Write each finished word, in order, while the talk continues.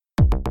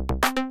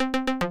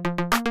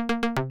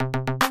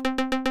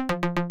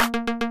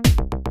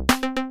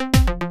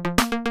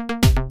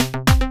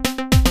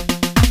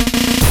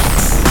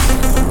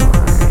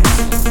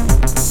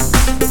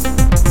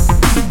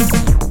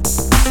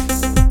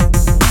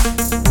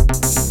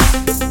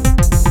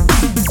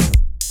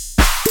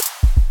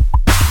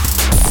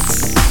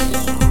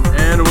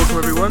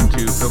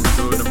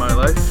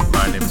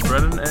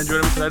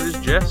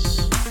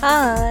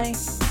Hi.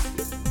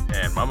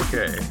 And Mama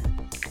K.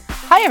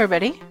 Hi,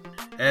 everybody.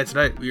 And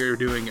tonight we are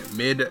doing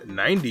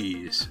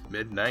Mid-90s.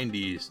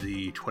 Mid-90s,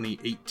 the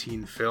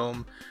 2018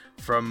 film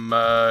from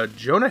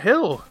Jonah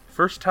Hill.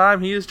 First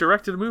time he has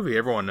directed a movie.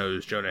 Everyone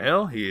knows Jonah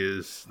Hill. He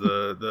is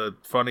the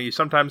funny,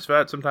 sometimes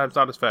fat, sometimes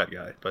not as fat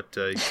guy. But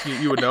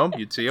you would know him.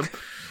 You'd see him.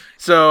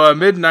 So,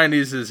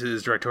 Mid-90s is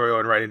his directorial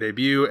and writing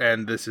debut,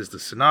 and this is the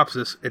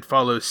synopsis. It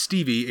follows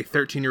Stevie, a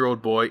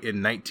 13-year-old boy in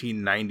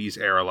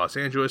 1990s-era Los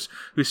Angeles,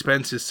 who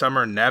spends his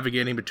summer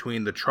navigating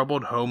between the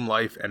troubled home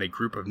life and a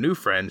group of new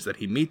friends that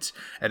he meets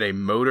at a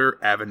Motor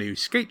Avenue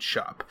skate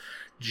shop.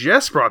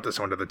 Jess brought this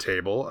one to the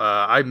table.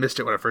 I missed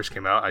it when it first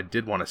came out. I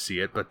did want to see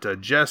it, but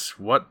Jess,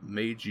 what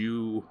made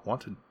you want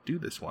to do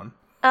this one?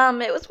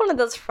 It was one of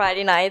those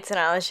Friday nights, and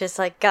I was just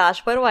like, gosh,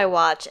 what do I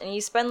watch? And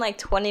you spend like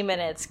 20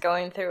 minutes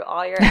going through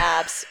all your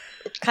apps,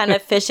 kind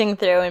of fishing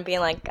through and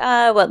being like,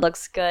 what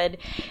looks good?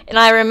 And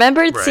I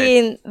remembered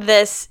seeing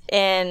this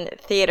in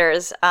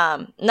theaters,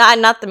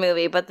 not the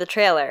movie, but the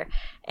trailer.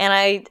 And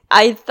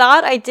I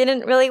thought I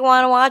didn't really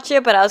want to watch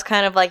it, but I was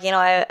kind of like,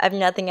 I have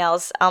nothing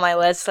else on my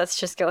list. Let's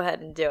just go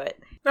ahead and do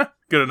it.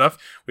 Good enough.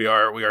 We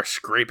are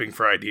scraping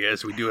for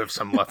ideas. We do have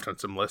some left on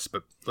some lists,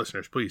 but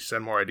listeners, please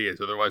send more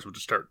ideas. Otherwise, we'll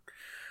just start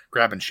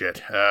grabbing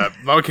shit.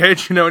 Okay,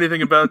 do you know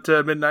anything about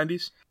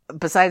mid-90s?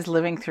 Besides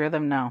living through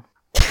them, no.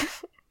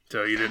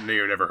 So you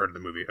never heard of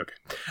the movie? Okay.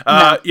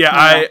 No.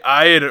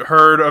 I had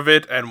heard of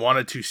it and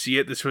wanted to see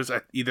it. This was I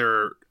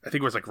think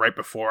it was like right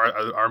before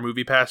our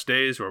Movie Pass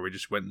days, where we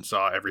just went and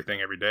saw everything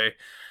every day.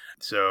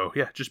 So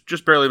yeah,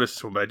 just barely missed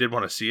this one, but I did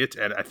want to see it,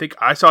 and I think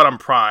I saw it on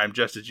Prime.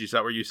 Jess, did you see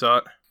where you saw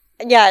it?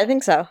 Yeah, I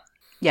think so.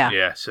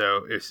 Yeah,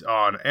 so it's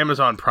on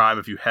Amazon Prime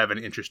if you have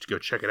any interest to go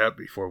check it out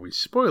before we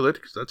spoil it,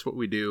 because that's what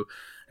we do,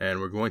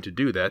 and we're going to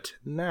do that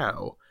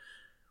now.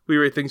 We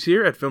rate things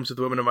here at Films with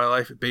the Women of My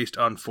Life based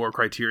on 4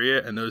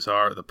 criteria, and those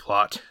are the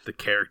plot, the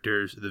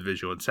characters, the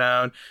visual and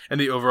sound, and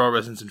the overall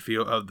resonance and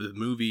feel of the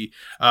movie.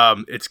 I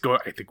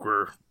think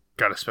we're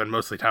got to spend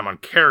mostly time on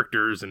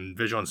characters and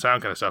visual and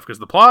sound kind of stuff, because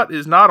the plot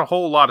is not a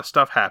whole lot of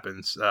stuff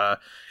happens.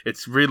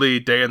 It's really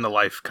day in the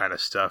life kind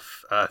of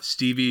stuff.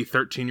 Stevie,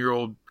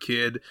 13-year-old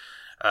kid,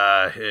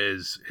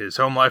 his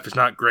home life is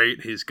not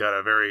great. He's got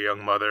a very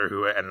young mother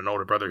and an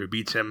older brother who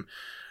beats him,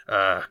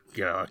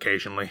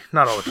 occasionally,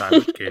 not all the time,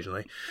 but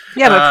occasionally.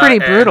 Yeah, but pretty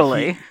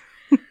brutally.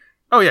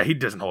 He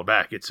doesn't hold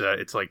back. It's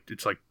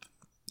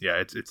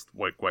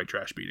white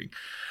trash beating.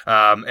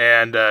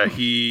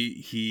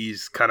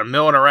 He's kind of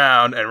milling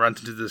around and runs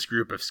into this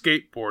group of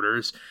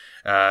skateboarders.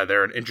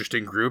 They're an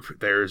interesting group.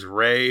 There's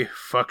Ray,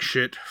 fuck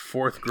shit,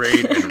 4th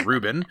grade, and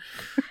Ruben.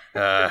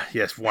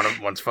 Yes,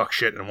 one's fuck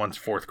shit and one's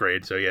 4th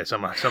grade. So yeah,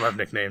 some have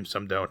nicknames,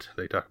 some don't.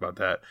 They talk about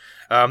that.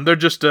 They're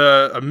just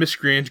a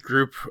miscreant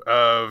group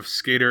of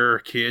skater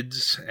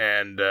kids,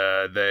 and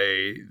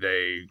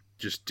they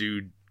just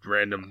do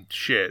random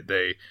shit.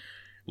 They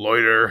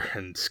loiter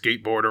and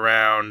skateboard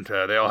around.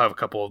 They all have a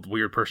couple of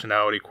weird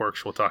personality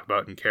quirks we'll talk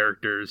about in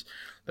characters.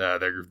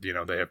 They're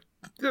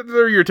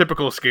your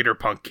typical skater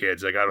punk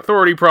kids. They got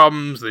authority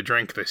problems. They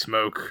drink. They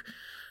smoke.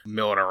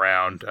 Milling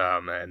around,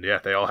 and yeah,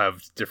 they all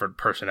have different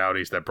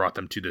personalities that brought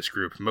them to this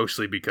group,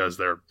 mostly because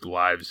their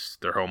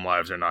home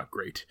lives are not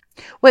great.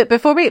 Wait,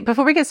 before we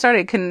get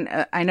started,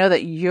 I know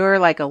that you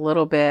guys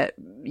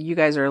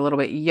are a little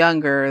bit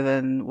younger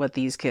than what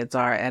these kids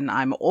are, and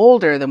I'm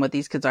older than what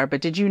these kids are,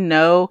 but did you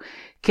know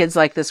kids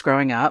like this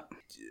growing up?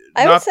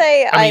 I would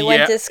say I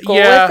went to school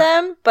with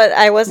them, but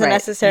I wasn't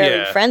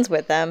necessarily friends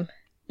with them.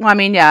 Well, I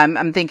mean, yeah,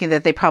 I'm thinking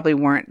that they probably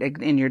weren't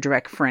in your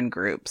direct friend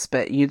groups,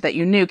 but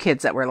you knew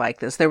kids that were like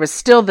this. There was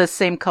still this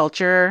same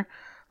culture,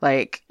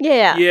 like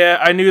yeah.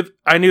 I knew the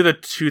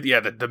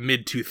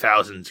mid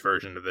 2000s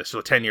version of this, so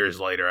 10 years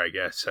later, I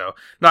guess. So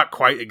not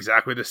quite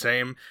exactly the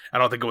same. I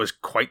don't think it was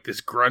quite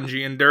this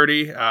grungy and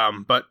dirty.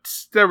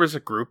 But there was a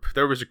group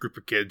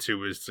of kids who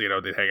was they'd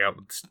hang out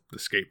at the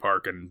skate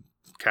park and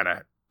kind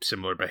of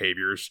similar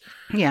behaviors,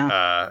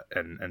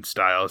 and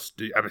styles.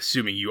 I'm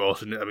assuming you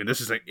also know, I mean,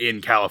 this isn't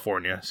in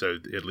California, so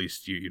at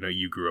least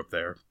you grew up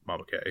there,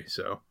 Mama K.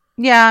 So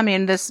yeah, I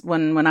mean, this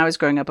when I was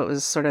growing up, it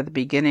was sort of the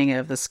beginning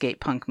of the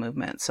skate punk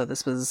movement, so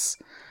this was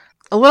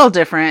a little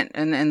different,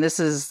 and this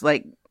is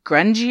like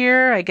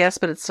grungier, I guess,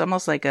 but it's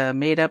almost like a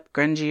made up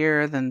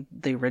grungier than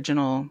the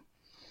original,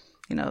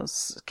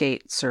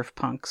 skate surf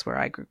punks where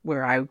I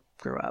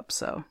grew up.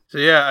 So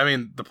yeah, I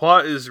mean, the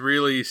plot is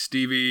really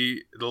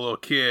Stevie, the little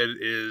kid,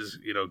 is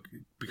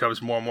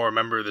becomes more and more a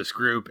member of this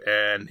group,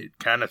 and it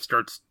kind of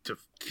starts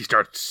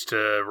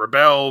to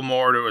rebel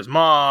more to his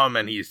mom,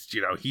 and he's a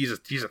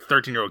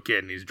 13-year-old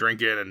kid, and he's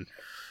drinking and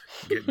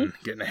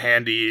getting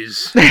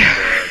handies,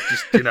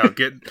 and,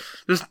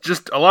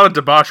 just a lot of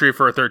debauchery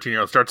for a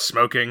 13-year-old. Starts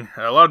smoking,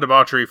 a lot of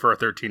debauchery for a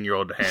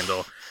 13-year-old to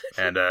handle,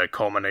 and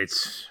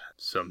culminates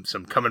some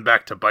coming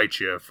back to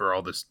bite you for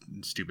all this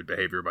stupid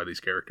behavior by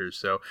these characters.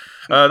 So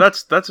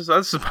that's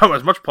about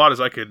as much plot as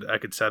I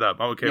could set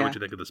up. I'm okay. Yeah. What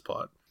you think of this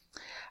plot?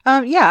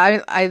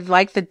 Yeah, I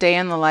like the day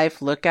in the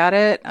life look at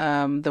it.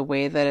 The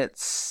way that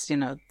it's,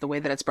 the way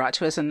that it's brought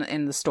to us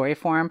in the story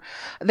form.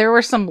 There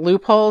were some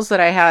loopholes that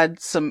I had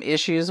some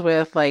issues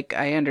with. Like,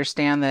 I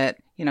understand that,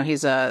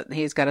 he's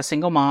got a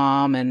single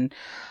mom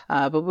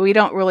but we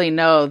don't really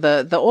know.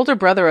 The older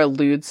brother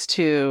alludes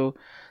to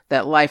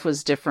that life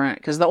was different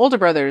because the older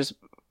brother's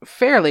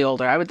fairly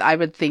older. I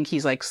would think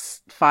he's like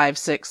 5,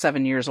 6,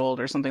 7 years old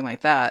or something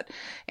like that.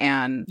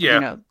 And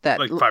that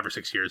like 5 or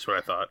 6 years, what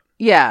I thought.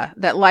 Yeah,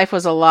 that life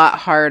was a lot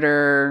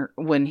harder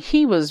when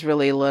he was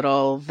really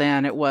little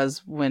than it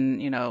was when,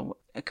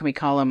 can we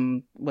call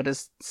him, what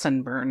is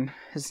Sunburn?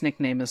 His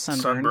nickname is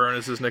Sunburn. Sunburn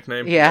is his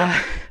nickname.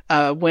 Yeah.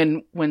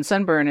 When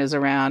Sunburn is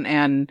around,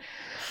 and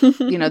they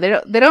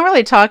don't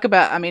really talk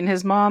about, I mean,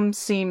 his mom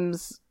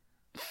seems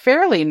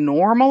fairly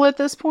normal at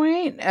this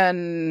point,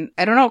 and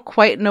I don't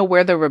quite know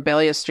where the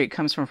rebellious streak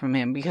comes from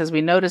him, because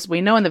we know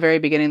in the very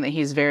beginning that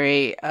he's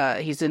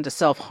he's into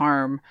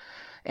self-harm,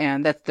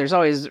 and that there's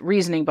always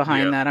reasoning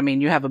behind that. I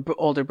mean, you have an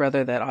older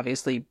brother that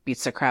obviously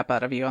beats the crap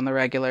out of you on the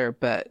regular,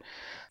 but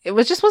it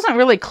wasn't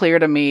really clear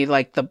to me,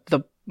 like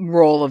the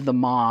role of the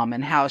mom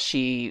and how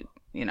she,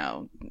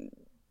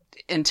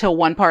 until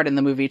one part in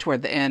the movie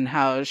toward the end,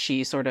 how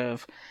she sort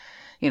of,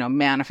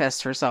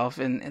 manifests herself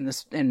in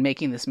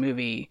making this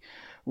movie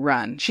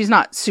run. She's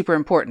not super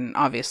important,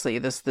 obviously.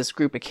 This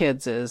group of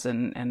kids is,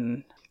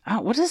 and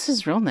what is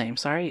his real name?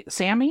 Sorry,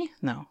 Sammy?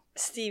 No.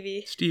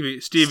 Stevie.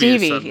 Stevie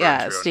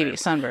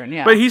Sunburn,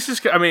 yeah. But he's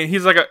just, I mean,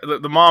 he's like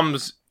the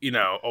mom's,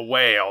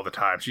 away all the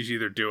time. She's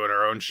either doing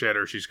her own shit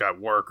or she's got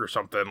work or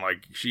something.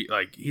 Like,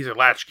 he's a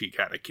latchkey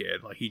kind of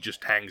kid. Like, he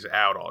just hangs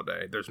out all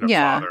day. There's no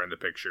father in the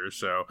picture.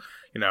 So,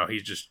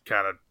 he's just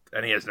kind of,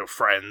 and he has no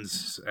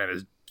friends,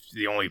 and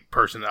the only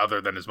person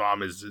other than his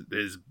mom is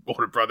his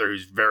older brother,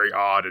 who's very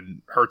odd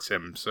and hurts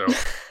him. So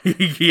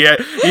he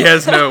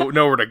has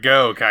nowhere to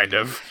go, kind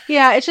of.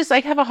 Yeah, it's just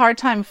I have a hard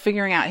time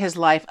figuring out his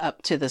life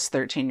up to this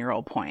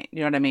 13-year-old point.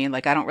 You know what I mean?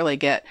 Like, I don't really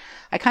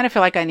I kind of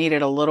feel like I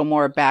needed a little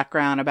more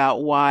background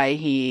about why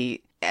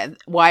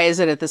is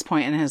it at this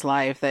point in his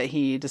life that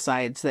he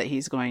decides that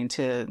he's going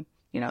to,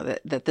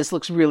 that this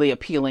looks really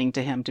appealing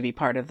to him to be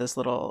part of this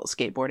little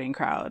skateboarding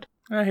crowd.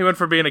 He went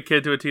from being a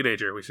kid to a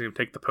teenager. We see him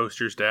take the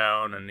posters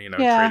down and,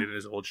 trade in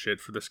his old shit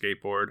for the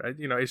skateboard.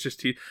 It's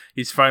just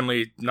he's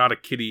finally not a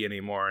kiddie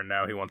anymore, and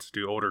now he wants to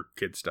do older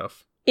kid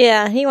stuff.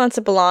 Yeah, he wants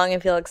to belong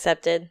and feel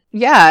accepted.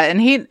 Yeah, and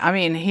he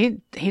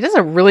does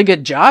a really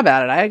good job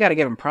at it. I got to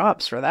give him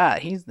props for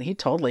that. He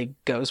totally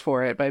goes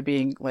for it by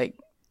being like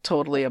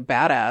totally a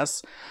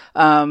badass.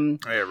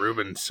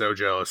 Ruben's so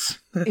jealous.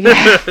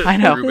 Yeah, I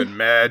know. Ruben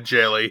mad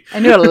jelly.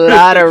 I knew a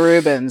lot of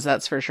Rubens,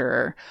 that's for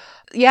sure.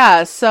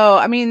 Yeah, so,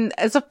 I mean,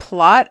 as a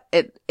plot,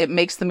 it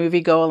makes the movie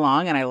go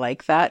along, and I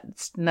like that.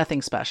 It's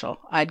nothing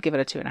special. I'd give it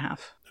a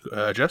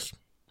 2.5. Jess?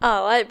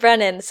 Oh,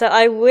 Brennan, so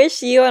I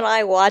wish you and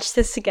I watched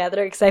this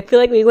together, because I feel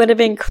like we would have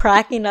been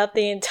cracking up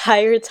the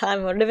entire time.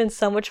 It would have been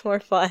so much more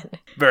fun.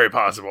 Very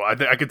possible.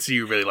 I could see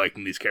you really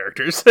liking these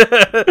characters.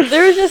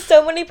 There were just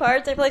so many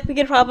parts. I feel like we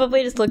could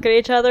probably just look at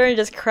each other and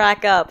just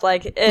crack up.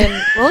 Like, in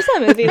what was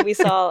that movie we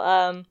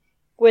saw,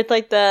 with,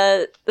 like,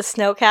 the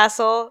snow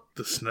castle?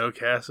 The snow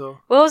castle?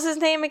 What was his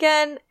name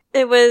again?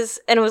 It was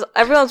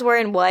everyone's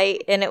wearing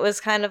white, and it was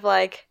kind of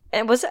like,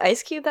 and was it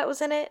Ice Cube that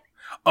was in it?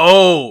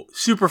 Oh,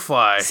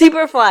 Superfly.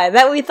 Superfly,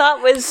 that we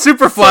thought was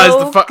Superfly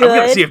so is I'm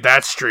gonna see if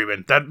that's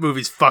streaming. That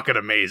movie's fucking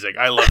amazing.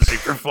 I love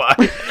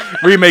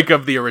Superfly. Remake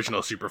of the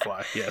original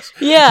Superfly, yes.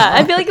 Yeah,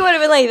 I feel like it would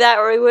have been like that,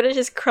 where we would have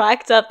just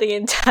cracked up the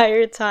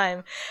entire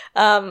time.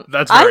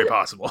 That's very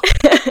possible.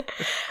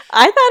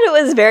 I thought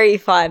it was very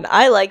fun.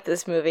 I like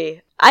this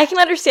movie. I can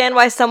understand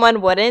why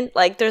someone wouldn't.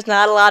 Like, there's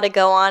not a lot to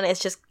go on. It's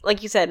just,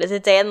 like you said, it's a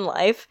day in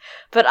life.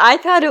 But I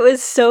thought it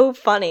was so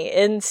funny.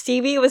 And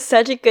Stevie was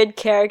such a good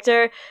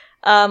character.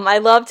 I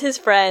loved his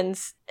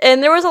friends.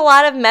 And there was a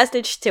lot of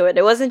message to it.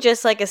 It wasn't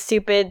just like a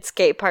stupid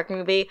skate park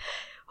movie.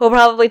 We'll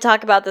probably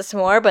talk about this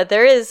more, but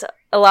there is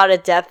a lot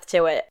of depth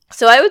to it.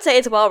 So I would say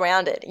it's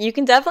well-rounded. You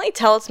can definitely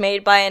tell it's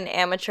made by an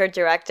amateur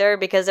director,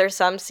 because there's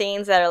some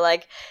scenes that are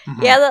like,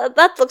 yeah,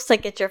 that looks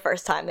like it's your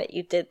first time that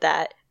you did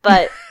that.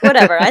 But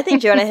whatever. I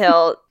think Jonah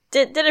Hill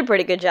did a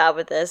pretty good job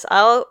with this.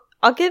 I'll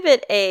give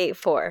it a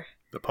 4.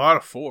 The plot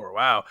of 4.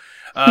 Wow.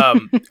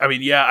 I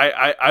mean,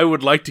 yeah, I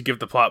would like to give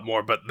the plot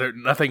more, but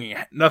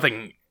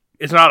nothing.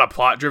 It's not a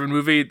plot-driven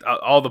movie.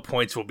 All the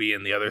points will be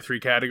in the other 3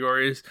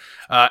 categories.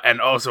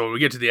 And also, when we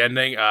get to the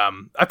ending,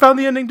 I found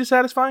the ending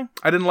dissatisfying.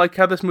 I didn't like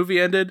how this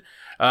movie ended.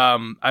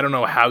 I don't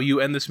know how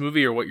you end this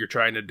movie or what you're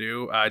trying to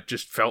do. It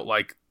just felt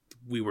like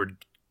we were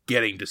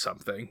getting to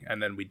something,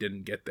 and then we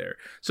didn't get there.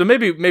 So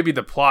maybe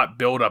the plot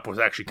buildup was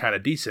actually kind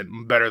of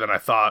decent, better than I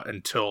thought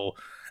until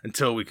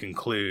we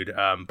conclude.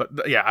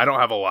 But yeah, I don't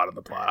have a lot of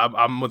the plot.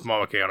 I'm with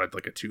Mama K on it,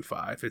 like a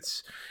 2.5.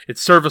 It's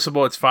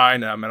serviceable. It's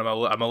fine. And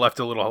I'm left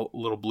a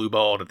little blue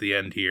balled at the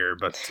end here,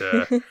 but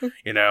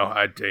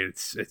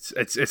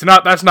it's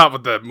not. That's not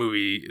what the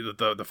movie.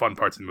 The fun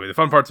parts of the movie. The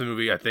fun parts of the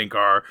movie, I think,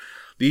 are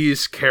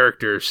these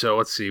characters. So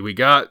let's see. We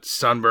got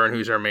Sunburn,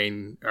 who's our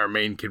main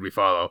kid we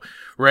follow.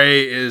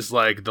 Ray is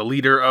like the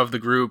leader of the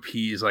group.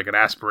 He's like an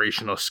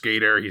aspirational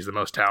skater. He's the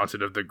most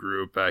talented of the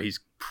group. He's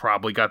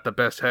probably got the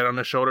best head on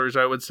his shoulders,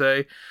 I would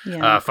say.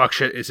 Yeah. Fuck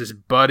shit is his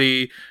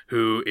buddy,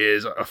 who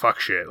is a fuck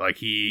shit. Like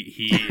he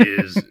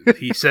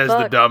says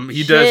the dumb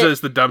shit.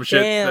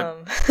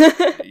 Damn.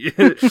 He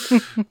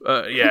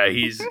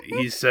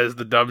says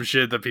the dumb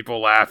shit that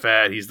people laugh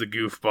at. He's the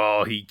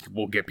goofball. He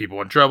will get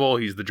people in trouble.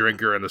 He's the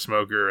drinker and the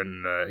smoker,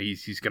 and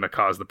he's gonna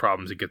cause the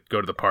problems and go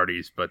to the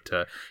parties. But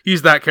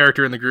he's that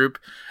character in the group.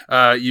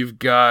 You've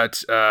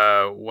got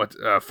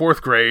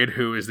fourth grade,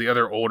 who is the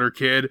other older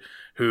kid,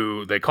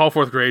 who they call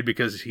fourth grade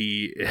because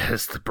he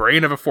has the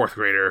brain of a fourth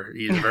grader.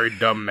 He's a very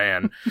dumb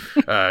man,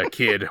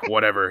 kid,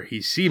 whatever.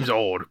 He seems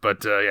old,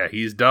 but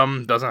he's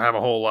dumb, doesn't have a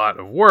whole lot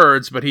of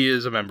words, but he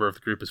is a member of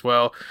the group as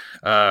well.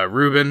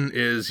 Ruben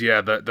is,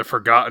 the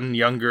forgotten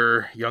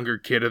younger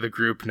kid of the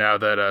group now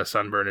that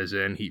Sunburn is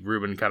in.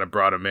 Ruben kind of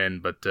brought him in,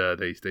 but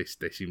they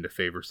seem to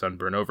favor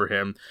Sunburn over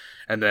him.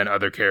 And then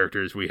other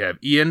characters, we have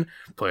Ian,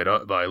 played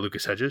by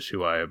Lucas Hedges,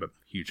 who I am a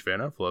huge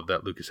fan of. Love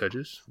that Lucas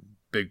Hedges.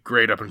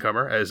 Great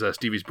up-and-comer as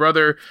Stevie's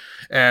brother,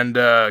 and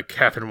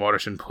Catherine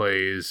Waterston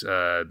plays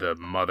the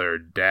mother,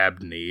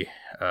 Dabney.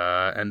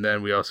 And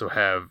then we also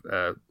have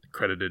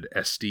credited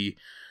Esty.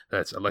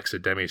 That's Alexa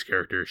Demi's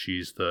character.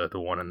 She's the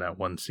one in that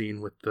one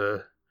scene with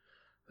the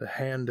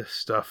hand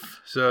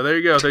stuff. So there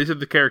you go. These are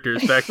the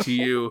characters. Back to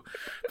you,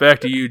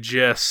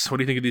 Jess. What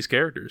do you think of these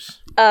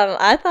characters?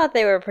 I thought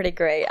they were pretty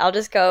great. I'll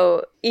just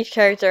go each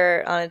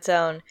character on its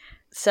own.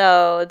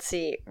 So let's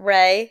see.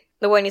 Ray,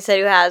 the one you said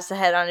who has the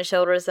head on his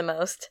shoulders the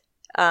most.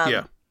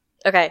 Yeah.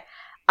 Okay.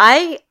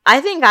 I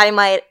think I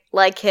might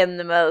like him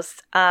the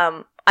most.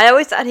 I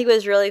always thought he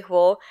was really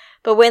cool,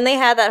 but when they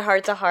had that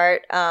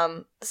heart-to-heart,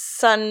 I'm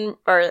going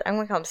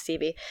to call him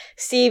Stevie.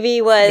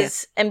 Stevie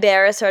was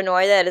embarrassed or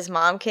annoyed that his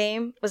mom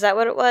came. Was that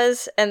what it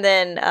was? And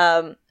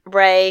then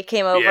Ray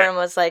came over and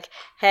was like,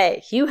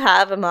 hey, you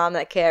have a mom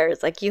that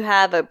cares. Like, you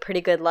have a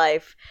pretty good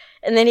life.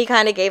 And then he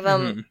kind of gave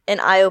him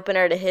an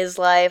eye-opener to his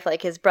life.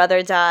 Like, his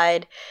brother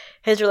died,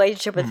 his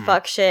relationship with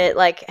fuck shit,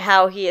 like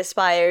how he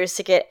aspires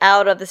to get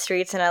out of the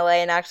streets in LA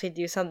and actually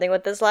do something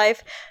with his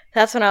life.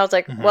 That's when I was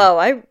like, whoa,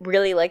 I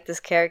really like this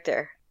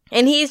character.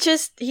 And he's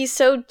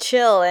so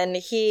chill, and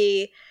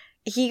he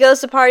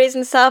goes to parties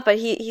and stuff, but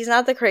he's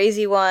not the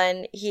crazy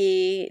one.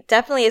 He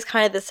definitely is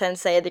kind of the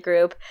sensei of the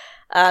group.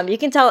 You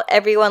can tell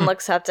everyone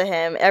looks up to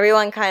him.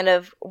 Everyone kind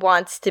of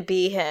wants to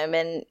be him,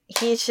 and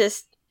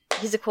he's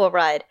a cool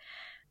ride.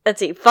 Let's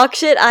see. Fuck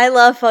shit. I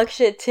love fuck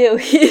shit too.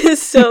 He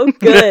is so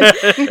good.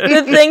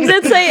 The things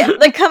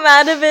that come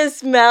out of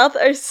his mouth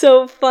are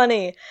so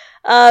funny.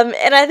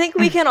 And I think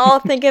we can all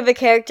think of a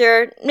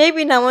character,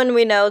 maybe no one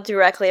we know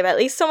directly, but at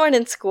least someone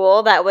in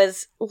school that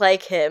was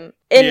like him.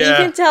 And you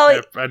can tell.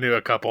 I knew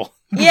a couple.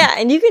 Yeah,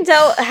 and you can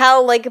tell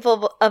how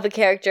likable of a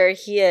character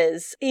he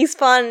is. He's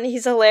fun.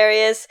 He's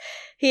hilarious.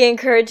 He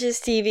encourages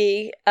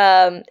Stevie.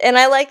 And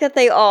I like that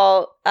they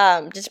all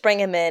just bring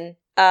him in.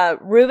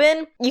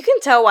 Ruben, you can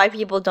tell why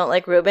people don't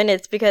like Ruben.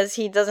 It's because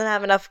he doesn't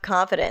have enough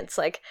confidence.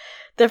 Like,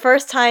 the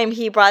first time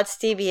he brought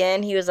Stevie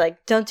in, he was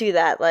like, don't do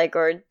that, like,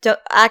 or don't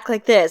act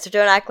like this, or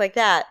don't act like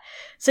that.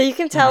 So you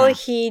can tell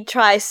he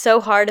tries so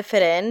hard to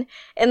fit in.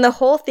 And the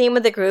whole theme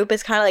of the group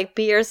is kind of like,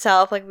 be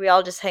yourself, like, we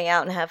all just hang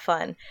out and have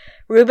fun.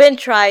 Ruben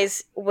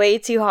tries way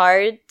too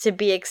hard to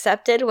be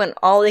accepted when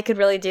all he could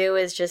really do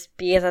is just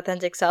be his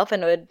authentic self,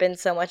 and it would have been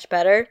so much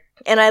better.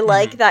 And I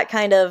like that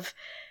kind of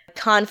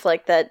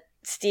conflict that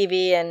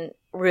Stevie and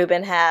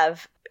Ruben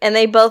have, and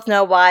they both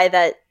know why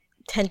that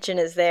tension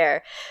is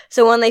there.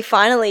 So when they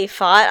finally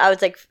fought, I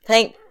was like,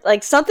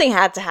 something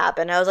had to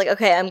happen. I was like,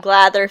 okay, I'm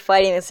glad they're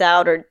fighting this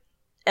out,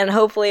 and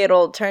hopefully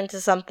it'll turn to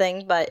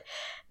something, but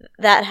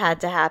that had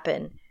to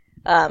happen.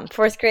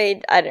 Fourth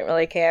grade, I didn't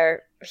really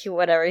care.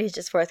 He's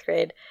just fourth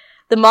grade.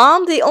 The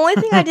mom, the only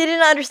thing I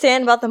didn't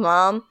understand about the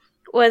mom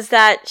was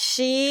that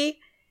she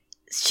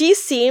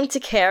seemed to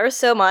care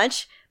so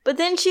much, but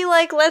then she,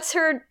 like, lets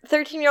her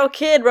 13-year-old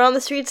kid run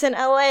the streets in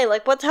LA.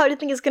 Like, what the hell do you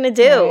think he's gonna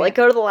do? Like,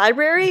 go to the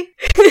library?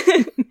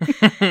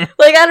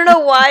 Like, I don't know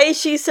why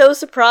she's so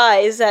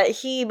surprised that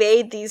he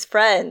made these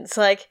friends.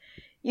 Like,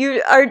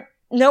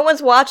 no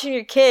one's watching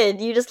your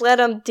kid. You just let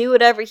him do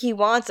whatever he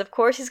wants. Of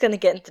course he's gonna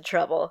get into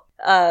trouble.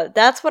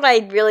 That's what I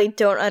really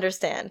don't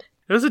understand.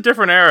 It was a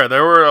different era.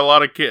 There were a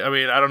lot of kids. I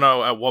mean, I don't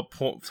know at what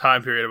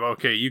time period of, I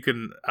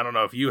don't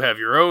know if you have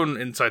your own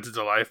insights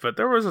into life, but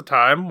there was a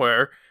time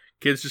where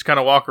kids just kind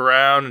of walk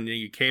around, and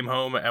you came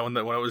home, and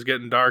when it was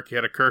getting dark, you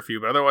had a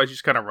curfew. But otherwise, you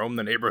just kind of roamed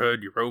the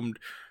neighborhood. You roamed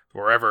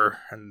wherever,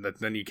 and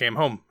then you came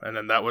home. And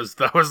then that was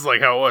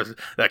like how it was.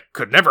 That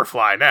could never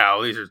fly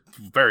now. These are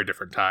very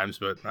different times,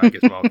 but I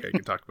guess we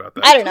can talk about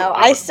that. I don't know.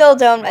 I still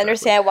don't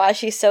understand why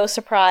she's so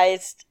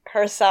surprised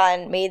her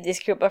son made this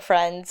group of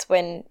friends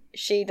when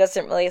she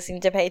doesn't really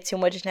seem to pay too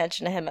much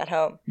attention to him at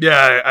home.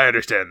 Yeah, I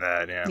understand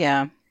that, yeah.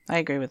 Yeah, I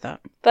agree with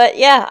that. But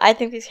yeah, I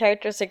think these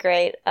characters are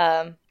great.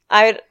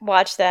 I would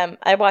watch them.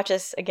 I'd watch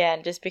this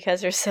again just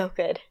because they're so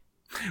good.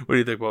 What do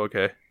you think, Well,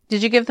 okay?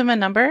 Did you give them a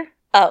number?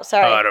 Oh,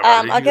 sorry. I don't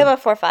know. Did I'll you give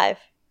go- a 4-5.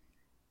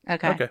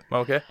 Okay.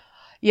 Okay.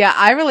 Yeah,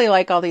 I really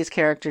like all these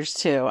characters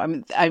too.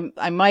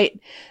 I might,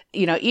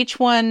 each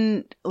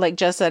one, like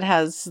Jess said,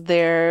 has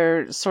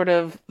their sort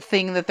of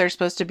thing that they're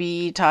supposed to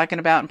be talking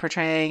about and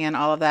portraying and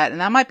all of that.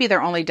 And that might be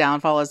their only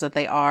downfall, is that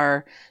they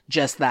are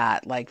just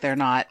that. Like, they're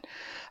not,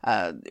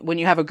 when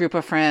you have a group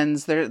of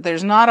friends,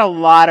 there's not a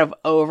lot of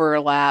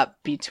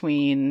overlap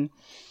between,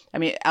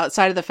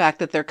 outside of the fact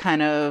that they're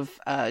kind of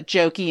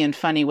jokey and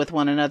funny with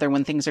one another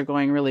when things are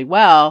going really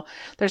well,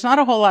 there's not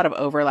a whole lot of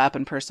overlap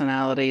in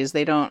personalities.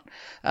 They don't,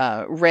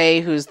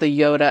 Ray, who's the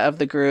Yoda of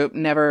the group,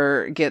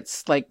 never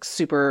gets like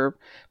super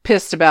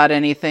pissed about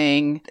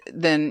anything.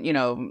 Then,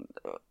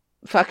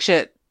 fuck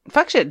shit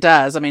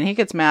does. He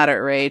gets mad at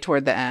Ray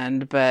toward the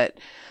end, but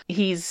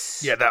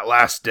he's... Yeah, that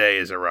last day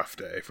is a rough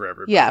day for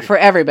everybody. Yeah, for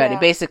everybody.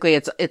 Yeah. Basically,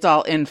 it's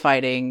all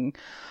infighting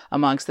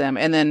amongst them.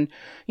 And then,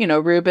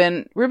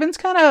 Ruben's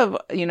kind of,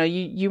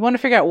 you want to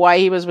figure out why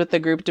he was with the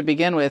group to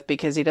begin with,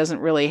 because he doesn't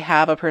really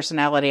have a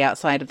personality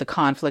outside of the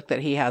conflict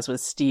that he has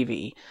with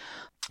Stevie.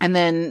 And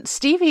then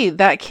Stevie,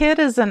 that kid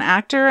is an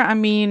actor. I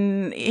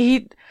knew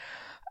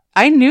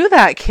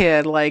that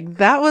kid. Like,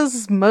 that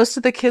was most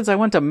of the kids I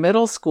went to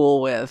middle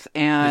school with.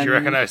 And Did you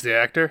recognize the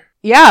actor?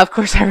 Yeah, of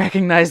course I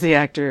recognize the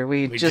actor.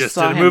 We just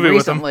saw did a him movie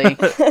recently.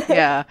 with him.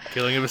 Yeah.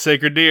 Killing of a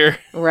Sacred Deer.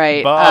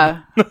 Right. Bob.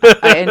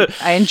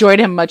 I enjoyed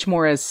him much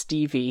more as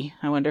Stevie.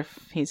 I wonder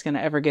if he's going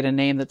to ever get a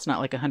name that's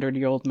not like a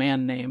 100-year-old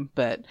man name,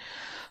 but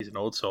He's an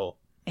old soul.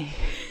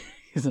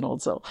 he's an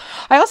old soul.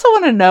 I also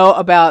want to know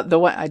about the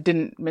one, I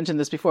didn't mention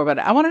this before, but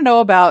I want to know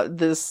about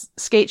this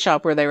skate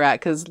shop where they were at,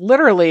 because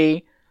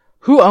literally,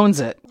 who owns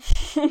it?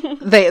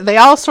 They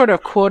all sort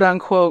of quote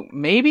unquote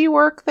maybe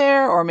work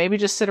there, or maybe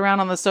just sit around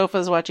on the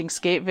sofas watching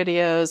skate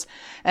videos,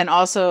 and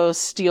also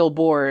steal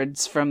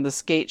boards from the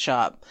skate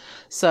shop.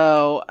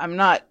 So I'm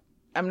not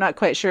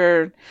quite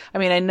sure.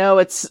 I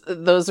know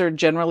those are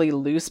generally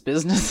loose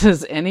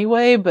businesses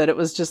anyway, but it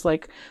was just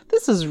like,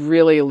 this is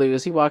really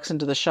loose. He walks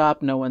into the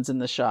shop, no one's in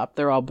the shop.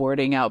 They're all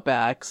boarding out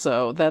back,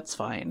 so that's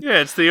fine. Yeah,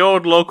 it's the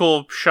old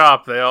local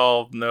shop. They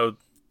all know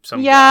some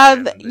Yeah,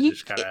 guy, and they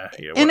just kinda,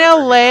 in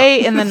whatever, LA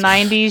in the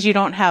 90s, you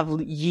don't have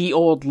ye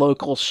old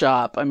local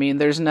shop.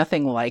 There's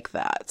nothing like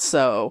that.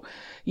 So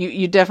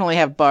you definitely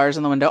have bars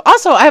in the window.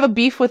 Also, I have a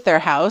beef with their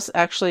house.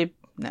 Actually,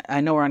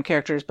 I know we're on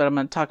characters, but I'm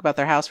going to talk about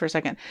their house for a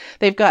second.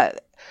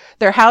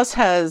 Their house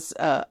has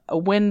a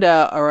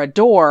window or a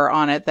door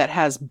on it that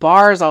has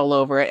bars all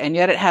over it, and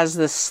yet it has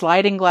this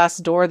sliding glass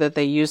door that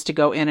they use to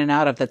go in and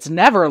out of that's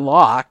never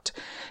locked.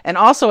 And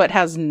also it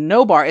has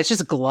no bar. It's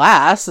just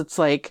glass. It's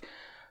like,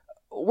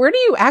 where do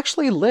you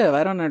actually live?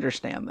 I don't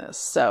understand this.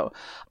 So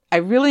I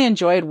really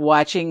enjoyed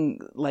watching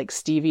like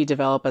Stevie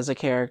develop as a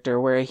character,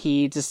 where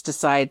he just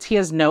decides he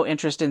has no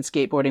interest in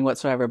skateboarding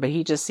whatsoever, but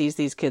he just sees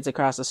these kids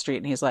across the street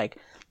and he's like,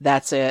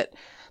 that's it.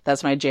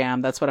 That's my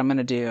jam. That's what I'm going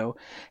to do.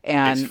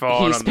 And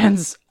he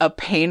spends a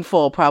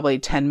painful probably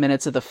 10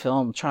 minutes of the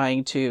film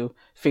trying to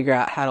figure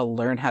out how to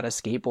learn how to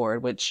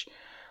skateboard, which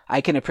I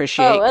can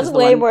appreciate. Oh, that's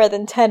way more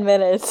than 10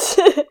 minutes.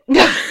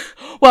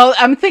 Well,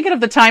 I'm thinking of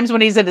the times when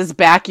he's in his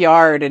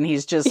backyard and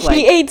he's just like,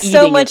 he ate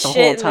so much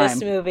shit in time.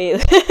 this movie.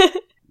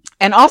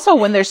 And also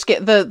when they're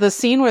the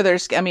scene where they're,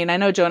 I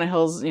know Jonah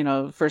Hill's,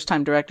 first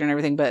time director and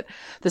everything, but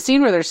the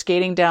scene where they're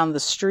skating down the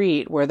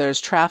street where there's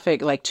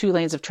traffic, like 2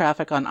 lanes of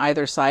traffic on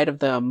either side of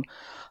them,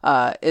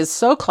 is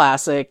so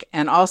classic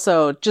and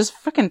also just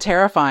freaking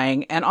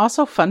terrifying and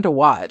also fun to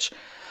watch.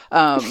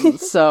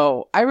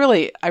 So I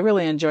really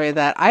enjoy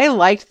that. I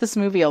liked this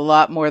movie a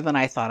lot more than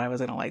I thought I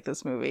was going to like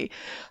this movie.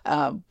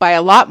 By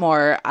a lot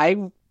more,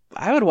 I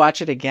would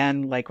watch it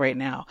again, like right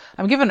now.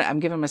 I'm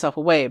giving myself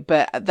away,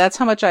 but that's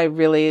how much I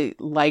really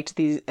liked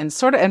these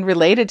and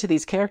related to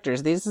these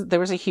characters. There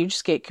was a huge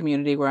skate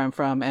community where I'm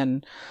from,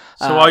 and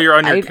so while you're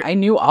on I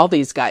knew all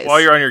these guys.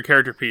 While you're on your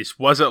character piece,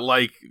 was it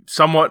like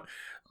somewhat?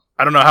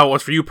 I don't know how it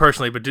was for you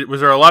personally, but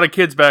was there a lot of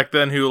kids back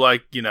then who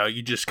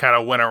you just kind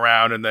of went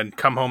around and then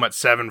come home at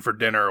 7 for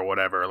dinner or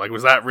whatever? Like,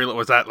 was that real?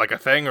 Was that like a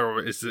thing,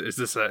 or is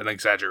this an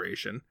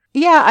exaggeration?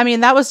 Yeah,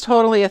 that was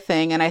totally a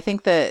thing, and I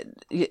think that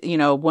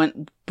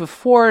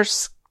before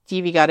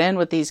Stevie got in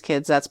with these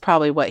kids, that's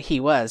probably what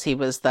he was. He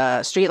was the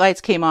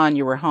streetlights came on,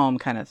 you were home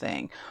kind of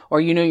thing, or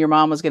you knew your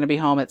mom was going to be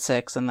home at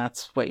 6, and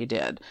that's what you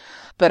did.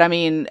 But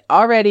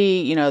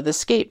already, the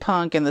skate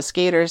punk and the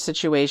skater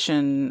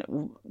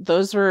situation,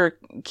 those were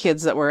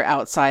kids that were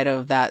outside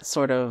of that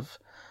sort of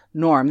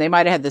norm. They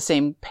might have had the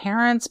same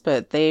parents,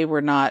 but they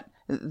were not.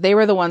 They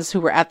were the ones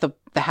who were at the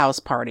house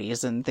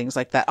parties and things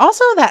like that.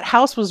 Also, that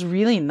house was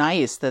really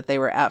nice that they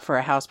were at for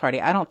a house party.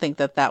 I don't think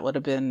that would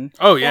have been.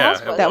 Oh yeah,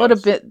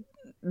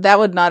 that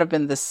would not have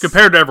been this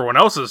compared to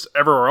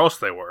everywhere else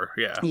they were.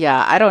 Yeah.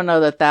 Yeah, I don't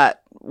know that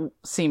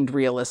seemed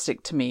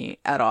realistic to me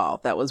at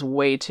all. That was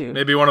way too.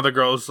 Maybe one of the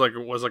girls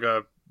was like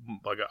a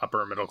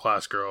upper middle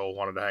class girl,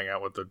 wanted to hang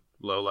out with the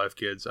low life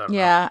kids. I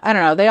don't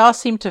know. They all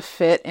seem to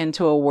fit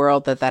into a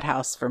world that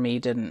house for me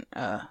didn't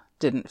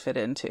fit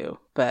into.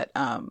 But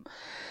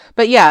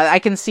yeah, I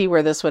can see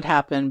where this would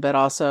happen. But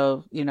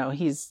also,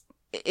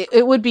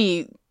 it would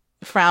be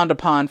frowned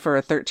upon for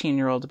a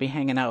 13-year-old to be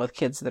hanging out with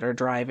kids that are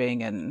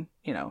driving and,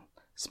 you know,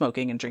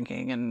 smoking and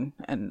drinking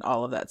and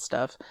all of that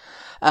stuff.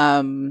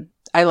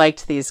 I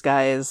liked these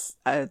guys.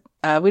 We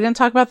didn't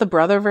talk about the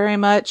brother very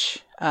much.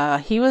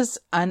 He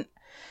wasn't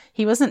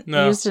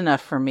used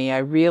enough for me. I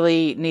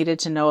really needed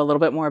to know a little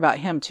bit more about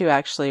him too,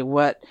 actually.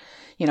 What,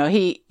 you know,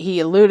 he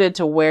alluded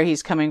to where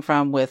he's coming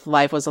from with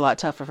life was a lot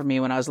tougher for me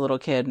when I was a little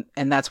kid,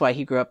 and that's why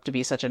he grew up to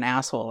be such an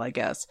asshole, I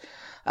guess.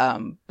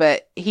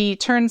 But he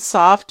turned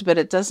soft, but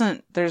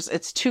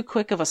it's too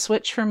quick of a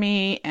switch for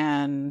me.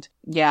 And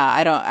yeah,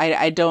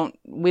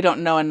 we don't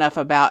know enough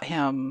about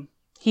him.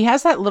 He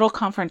has that little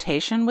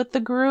confrontation with the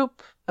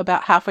group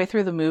about halfway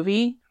through the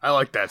movie. I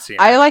like that scene.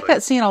 I like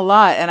that scene a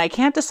lot. And I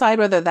can't decide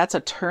whether that's a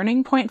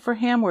turning point for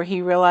him where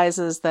he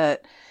realizes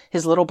that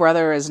his little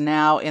brother is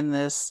now in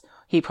this,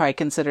 he probably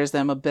considers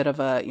them a bit of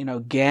a, you know,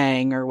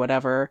 gang or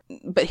whatever,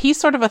 but he's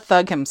sort of a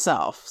thug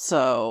himself.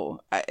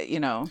 So, you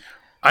know,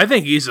 I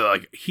think he's a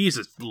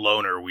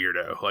loner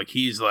weirdo. Like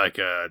he has like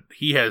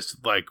his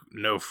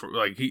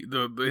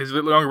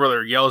younger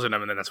brother yells at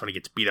him, and then that's when he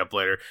gets beat up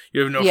later.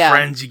 You have no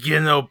friends, you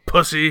get no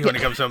pussy when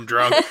he comes home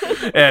drunk,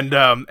 and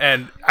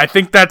I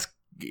think that's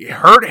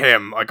hurt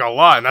him like a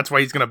lot, and that's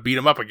why he's gonna beat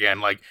him up again.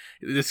 Like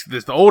this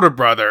older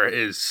brother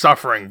is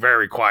suffering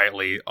very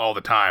quietly all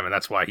the time, and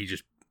that's why he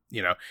just,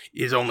 you know,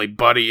 his only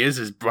buddy is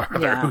his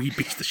brother who he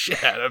beats the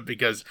shit out of,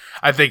 because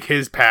I think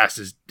his past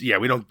is,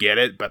 we don't get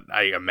it, but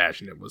I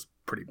imagine it was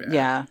pretty bad.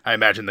 Yeah. I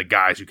imagine the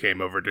guys who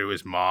came over to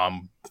his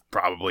mom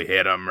probably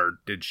hit him or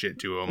did shit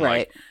to him.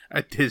 Right.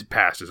 Like, his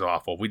past is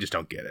awful. We just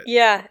don't get it.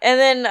 Yeah. And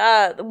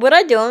then what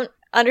I don't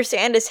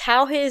understand is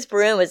how his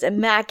room is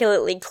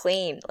immaculately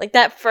clean. Like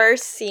that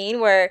first scene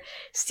where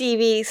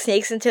Stevie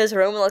sneaks into his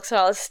room and looks at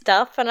all his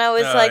stuff, and I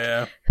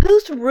was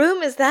whose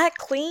room is that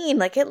clean?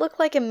 Like it looked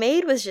like a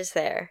maid was just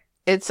there.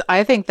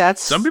 I think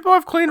that's... Some people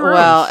have clean rooms.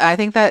 Well, I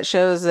think that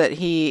shows that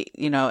he,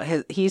 you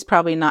know, he's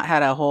probably not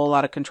had a whole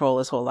lot of control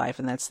his whole life,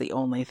 and that's the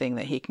only thing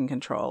that he can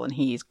control, and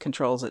he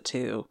controls it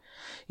to,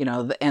 you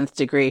know, the nth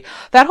degree.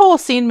 That whole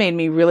scene made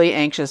me really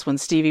anxious when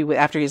Stevie,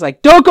 after he's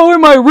like, don't go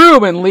in my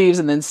room, and leaves,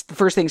 and then the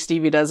first thing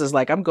Stevie does is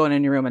like, I'm going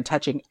in your room and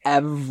touching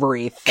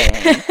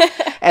everything.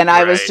 And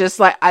I was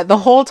just like, the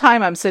whole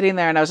time I'm sitting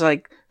there and I was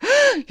like,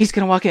 he's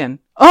going to walk in.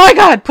 Oh my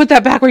God, put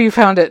that back where you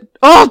found it.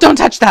 Oh, don't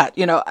touch that.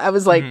 You know, I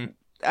was like,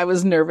 I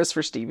was nervous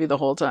for Stevie the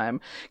whole time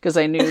because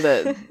I knew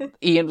that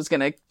Ian was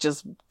going to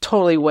just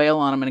totally wail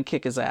on him and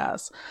kick his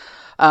ass.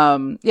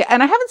 And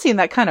I haven't seen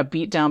that kind of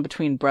beat down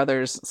between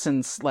brothers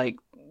since like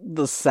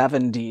the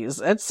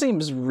 70s. It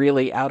seems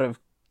really out of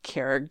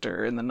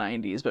character in the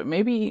 90s, but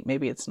maybe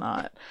it's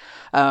not.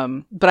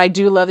 But I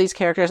do love these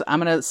characters. I'm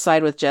going to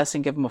side with Jess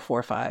and give them a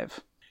 4-5.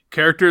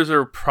 Characters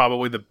are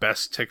probably the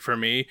best tick for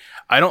me.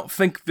 I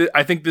think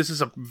this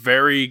is a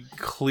very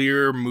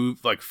clear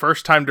move, like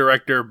first time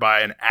director by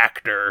an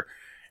actor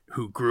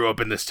who grew up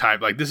in this time.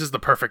 Like this is the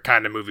perfect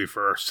kind of movie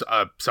for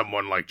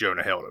someone like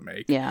Jonah Hill to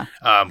make. Yeah.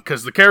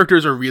 Because the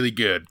characters are really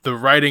good. The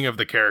writing of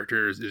the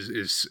characters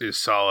is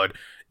solid.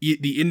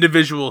 The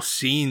individual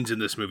scenes in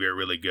this movie are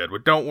really good.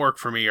 What don't work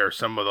for me are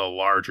some of the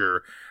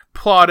larger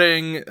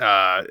plotting.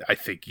 I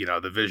think, you know,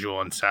 the visual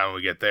and sound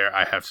we get there,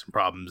 I have some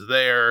problems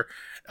there.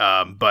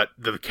 But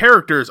the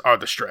characters are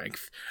the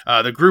strength.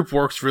 The group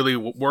works really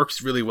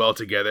well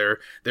together.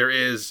 There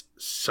is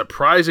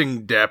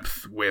surprising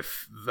depth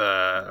with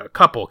the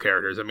couple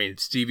characters. I mean,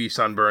 Stevie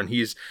Sunburn,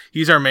 he's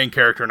our main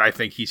character, and I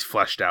think he's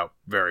fleshed out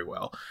very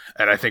well.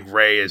 And I think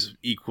Ray is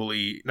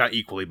not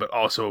equally, but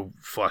also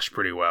fleshed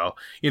pretty well.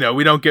 You know,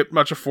 we don't get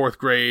much of fourth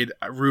grade.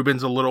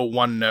 Ruben's a little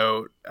one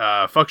note.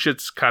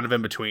 Fuckshit's kind of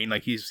in between.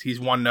 Like he's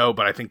one note,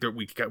 but I think that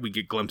we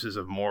get glimpses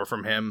of more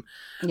from him.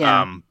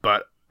 Yeah.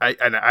 But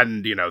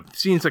and you know,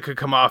 scenes that could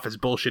come off as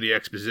bullshitty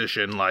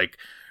exposition, like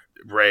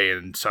Ray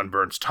and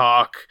Sunburn's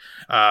talk,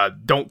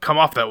 don't come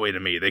off that way to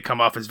me. They come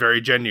off as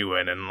very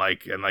genuine and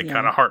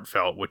kind of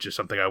heartfelt, which is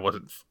something I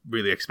wasn't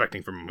really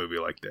expecting from a movie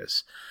like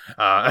this.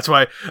 That's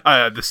why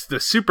the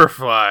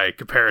Superfly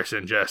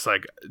comparison, just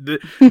like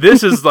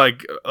this is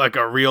like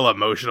a real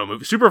emotional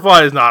movie.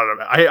 Superfly is not.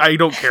 I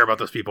don't care about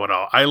those people at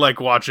all. I like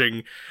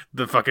watching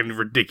the fucking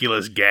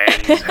ridiculous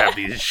gangs have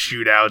these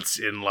shootouts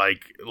in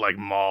like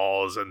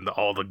malls and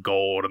all the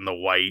gold and the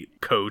white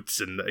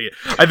coats, and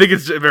I think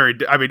it's very.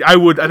 I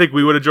think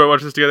we would enjoy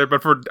watching this together,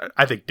 but for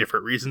I think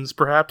different reasons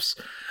perhaps.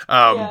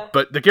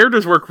 But the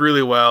characters work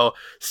really well.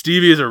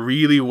 Stevie is a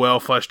really well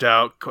fleshed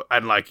out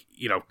and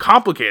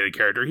complicated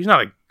character. He's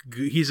not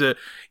he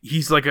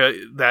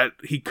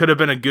could have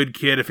been a good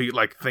kid if he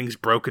things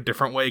broke a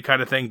different way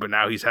kind of thing, but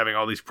now he's having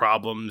all these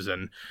problems,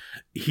 and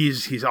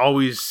he's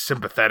always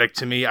sympathetic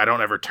to me. I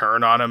don't ever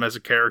turn on him as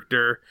a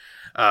character.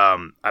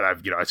 And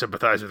I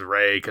sympathize with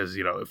Ray because,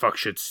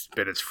 Fuckshit's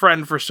been his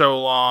friend for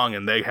so long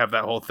and they have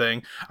that whole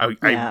thing.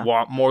 I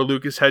want more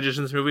Lucas Hedges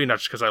in this movie, not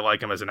just because I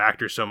like him as an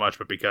actor so much,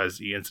 but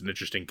because Ian's an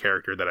interesting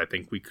character that I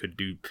think we could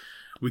do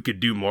we could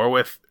do more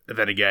with.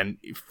 Then again,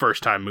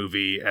 first time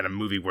movie and a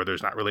movie where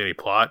there's not really any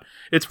plot,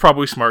 it's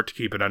probably smart to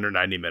keep it under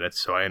 90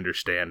 minutes. So I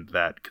understand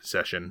that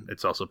concession.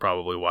 It's also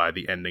probably why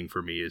the ending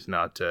for me is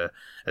not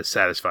as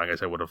satisfying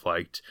as I would have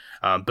liked.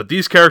 But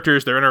these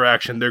characters, their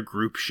interaction, their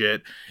group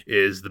shit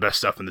is the best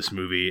stuff in this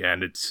movie.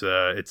 And it's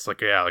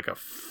like,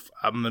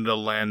 I'm going to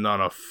land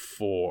on a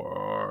 4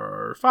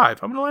 or 5.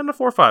 I'm going to land on a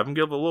 4 or 5. I'm going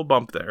to give it a little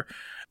bump there.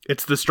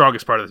 It's the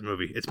strongest part of this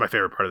movie. It's my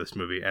favorite part of this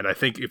movie. And I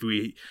think if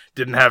we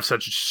didn't have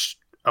such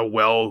a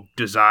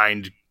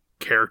well-designed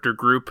character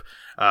group,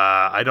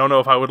 I don't know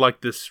if I would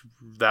like this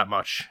that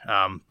much,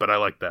 but I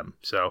like them.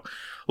 So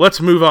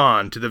let's move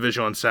on to the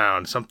visual and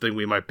sound, something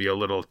we might be a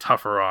little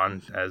tougher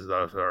on as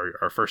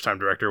our first-time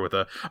director with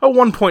a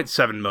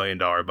 $1.7 million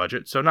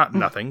budget. So not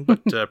nothing,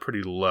 but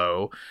pretty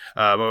low.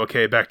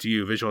 Okay, back to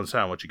you. Visual and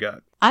sound, what you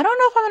got? I don't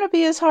know if I'm going to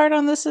be as hard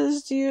on this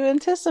as you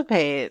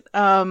anticipate.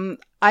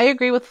 I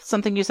agree with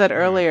something you said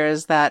earlier,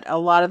 is that a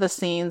lot of the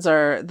scenes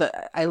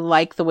I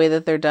like the way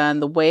that they're done,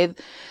 the way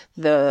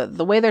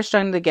they're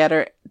strung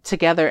together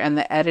and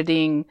the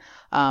editing,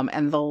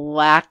 and the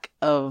lack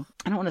of,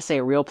 I don't want to say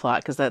a real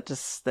plot because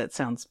that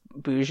sounds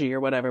bougie or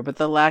whatever, but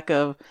the lack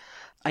of,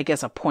 I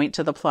guess, a point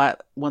to the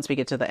plot once we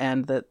get to the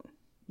end that,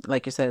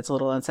 like you said, it's a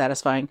little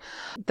unsatisfying.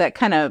 That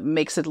kind of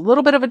makes it a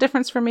little bit of a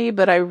difference for me,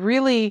 but I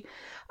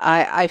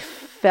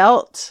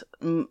felt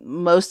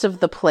most of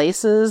the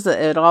places,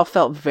 it all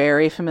felt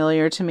very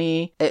familiar to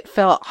me. It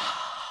felt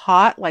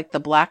hot, like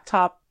the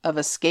blacktop of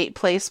a skate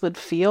place would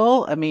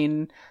feel. I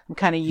mean, I'm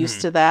kind of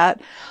used to that.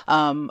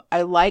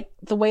 I like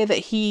the way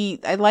that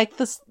I like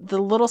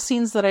the little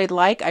scenes that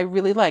I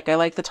really like. I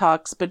like the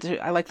talks, but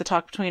I like the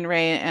talk between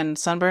Ray and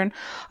Sunburn.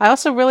 I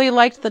also really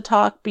liked the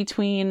talk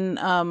between,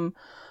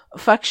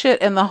 fuck shit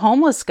and the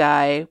homeless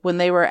guy when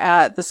they were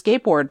at the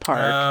skateboard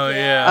park. Oh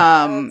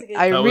yeah.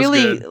 I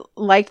really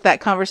liked that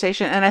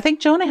conversation. And I think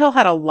Jonah Hill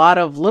had a lot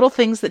of little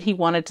things that he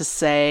wanted to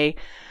say,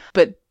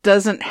 but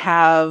doesn't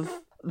have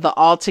the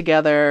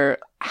altogether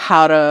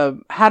how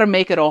to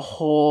make it a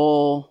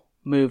whole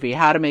movie,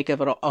 how to make it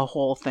a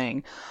whole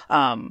thing.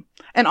 And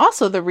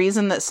also the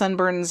reason that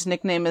Sunburn's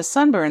nickname is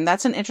Sunburn,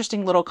 that's an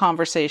interesting little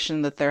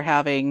conversation that they're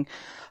having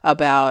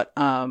about,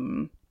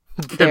 Can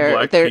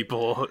black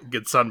people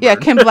get sunburned? Yeah,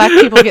 can black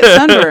people get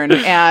sunburned?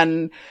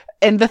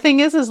 And the thing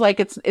is like,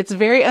 it's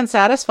very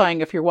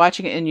unsatisfying if you're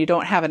watching it and you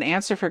don't have an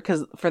answer for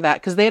that,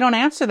 because they don't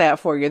answer that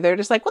for you. They're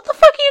just like, what the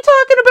fuck are you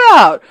talking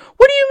about?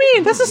 What do you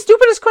mean? That's the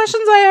stupidest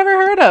questions I ever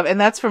heard of.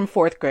 And that's from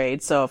 4th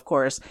grade. So of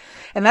course,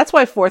 and that's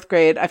why 4th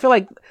grade, I feel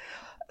like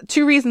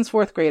 2 reasons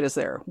 4th grade is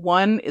there.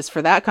 1 is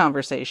for that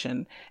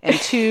conversation, and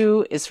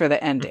 2 is for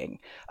the ending.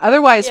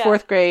 Otherwise,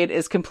 4th grade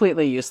is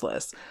completely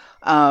useless.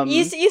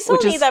 You still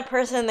need that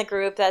person in the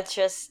group that's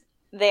just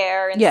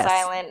there and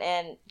silent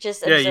and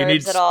just observes you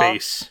need it all.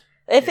 Space.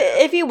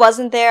 If he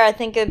wasn't there, I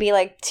think it would be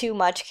like too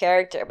much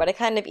character, but it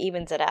kind of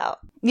evens it out.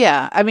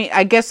 Yeah, I mean,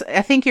 I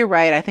think you're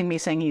right. I think me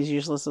saying he's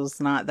useless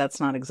that's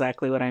not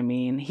exactly what I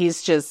mean.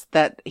 He's just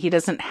that he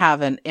doesn't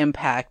have an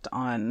impact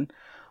on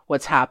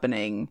what's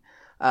happening,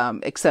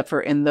 except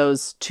for in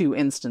those 2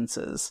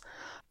 instances.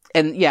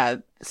 And yeah,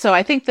 so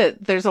I think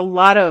that there's a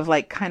lot of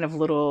like kind of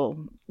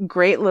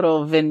great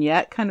little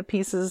vignette kind of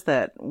pieces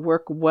that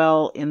work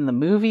well in the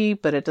movie,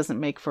 but it doesn't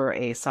make for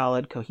a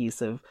solid,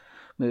 cohesive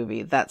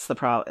movie. That's the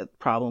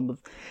problem with,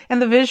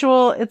 and the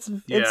visual, it's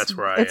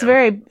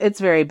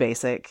very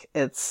basic.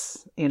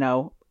 It's,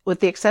 with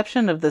the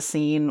exception of the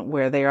scene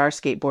where they are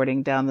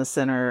skateboarding down the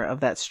center of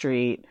that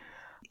street,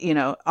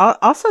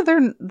 also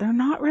they're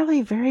not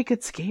really very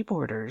good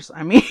skateboarders.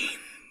 I mean,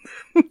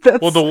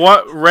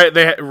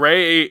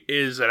 Ray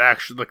is an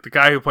actual, like, the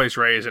guy who plays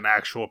Ray is an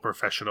actual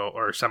professional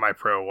or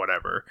semi-pro,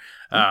 whatever.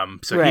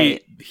 So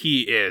right.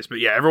 he is, but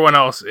yeah, everyone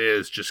else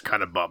is just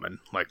kind of bumming,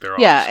 like they're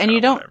all and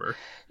you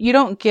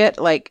don't get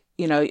like,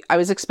 I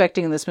was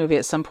expecting in this movie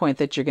at some point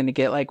that you're going to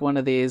get like one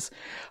of these,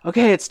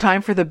 okay, it's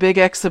time for the big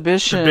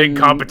exhibition, the big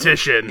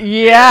competition.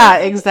 Yeah,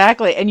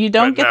 exactly, and you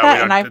don't get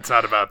that, and it's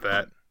not about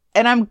that.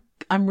 And I'm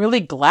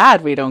really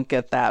glad we don't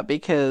get that,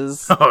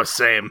 because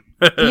same.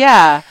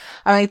 Yeah,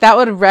 I mean, that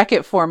would wreck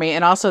it for me.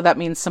 And also that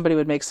means somebody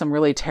would make some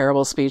really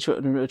terrible speech,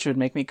 which would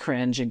make me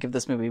cringe and give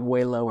this movie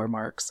way lower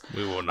marks.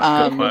 We will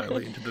not go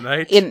quietly into the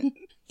night.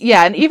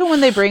 Yeah, and even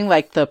when they bring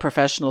like the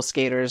professional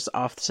skaters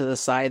off to the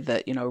side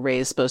that, Ray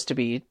is supposed to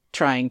be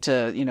trying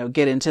to,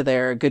 get into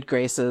their good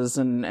graces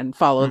and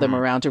follow them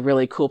around to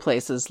really cool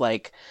places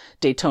like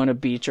Daytona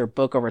Beach or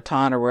Boca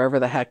Raton or wherever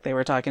the heck they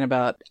were talking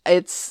about.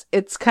 It's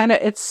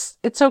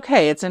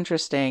okay. It's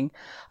interesting.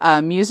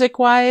 Music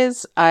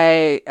wise,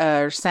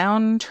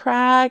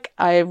 soundtrack,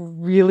 I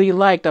really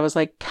liked. I was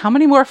like, how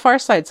many more Far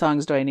Side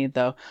songs do I need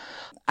though?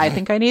 I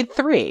think I need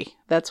 3.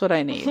 That's what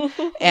I need.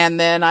 And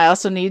then I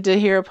also need to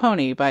hear a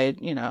Pony by,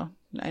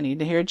 I need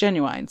to hear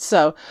Genuine.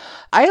 So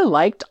I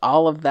liked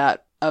all of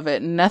that of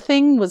it.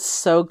 Nothing was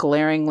so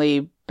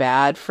glaringly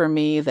bad for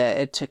me that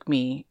it took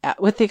me,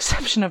 with the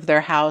exception of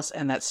their house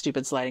and that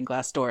stupid sliding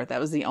glass door.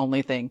 That was the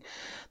only thing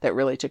that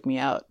really took me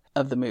out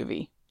of the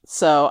movie.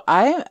 So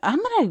I'm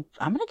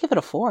gonna give it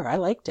a 4. I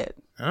liked it.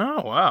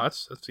 Oh wow,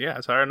 that's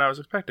higher than I was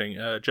expecting.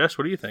 Jess,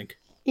 what do you think?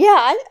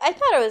 Yeah, I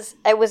thought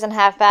it wasn't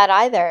half bad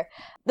either.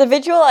 The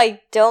visual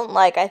I don't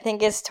like, I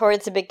think, is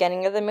towards the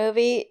beginning of the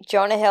movie.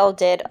 Jonah Hill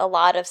did a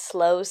lot of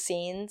slow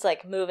scenes,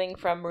 like moving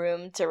from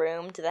room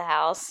to the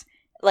house.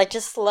 Like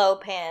just slow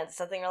pans,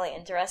 something really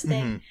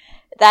interesting. Mm-hmm.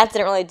 That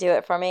didn't really do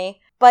it for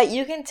me. But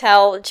you can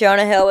tell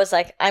Jonah Hill was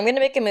like, I'm going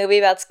to make a movie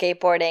about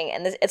skateboarding,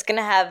 and it's going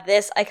to have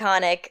this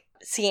iconic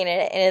scene in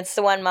it, and it's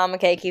the one Mama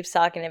K keeps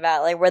talking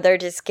about, like where they're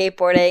just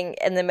skateboarding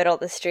in the middle of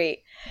the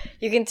street.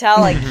 You can tell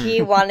like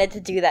he wanted to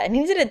do that, and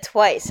he did it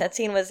twice. That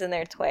scene was in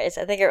there twice.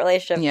 I think it really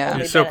should have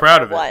He's so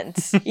proud of it.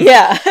 Once.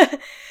 Yeah.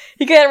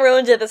 He kind of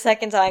ruined it the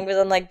second time because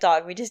I'm like,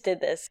 dog, we just did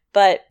this.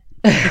 But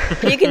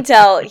you can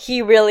tell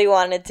he really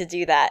wanted to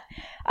do that.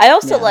 I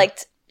also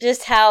liked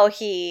just how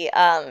he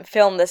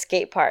filmed the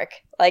skate park.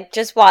 Like,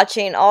 just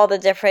watching all the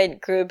different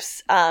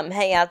groups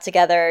hang out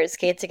together,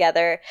 skate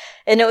together.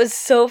 And it was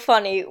so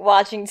funny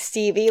watching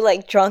Stevie,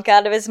 like, drunk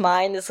out of his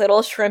mind, this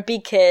little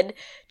shrimpy kid,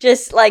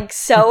 just, like,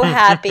 so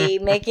happy,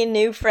 making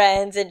new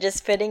friends and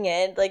just fitting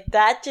in. Like,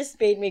 that just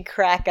made me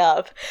crack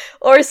up.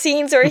 Or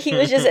scenes where he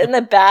was just in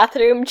the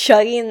bathroom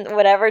chugging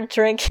whatever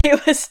drink he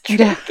was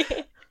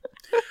drinking.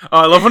 Oh,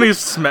 I love when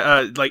he's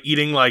like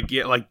eating like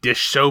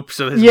dish soap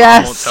so his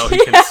mom won't tell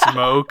he can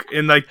smoke,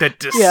 and like that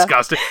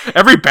disgusting.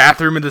 Every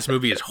bathroom in this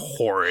movie is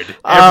horrid.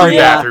 Every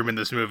bathroom in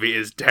this movie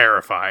is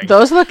terrifying.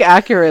 Those look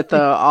accurate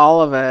though.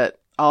 All of it.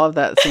 All of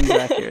that seems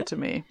accurate to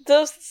me.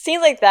 Those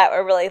scenes like that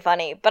were really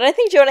funny, but I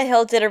think Jonah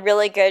Hill did a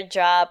really good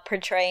job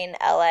portraying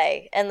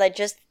LA and like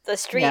just the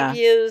street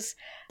views,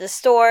 the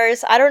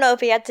stores. I don't know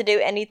if he had to do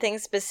anything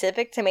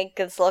specific to make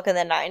this look in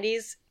the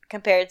 90s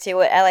compared to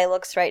what LA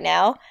looks right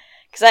now.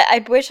 Because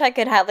I wish I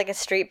could have, like, a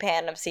street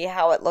pan of see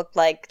how it looked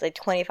like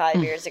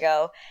 25 years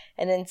ago,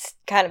 and then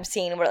kind of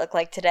seeing what it looked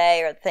like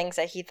today, or things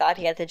that he thought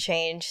he had to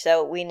change,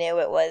 so we knew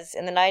it was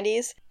in the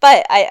 90s.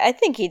 But I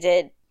think he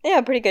did,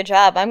 a pretty good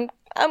job. I'll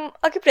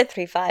give it a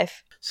 3.5.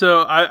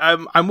 So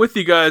I'm with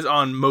you guys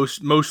on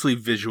mostly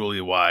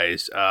visually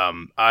wise.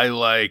 I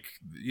like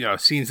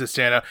scenes that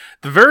stand out.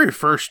 The very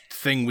first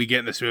thing we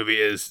get in this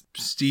movie is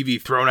Stevie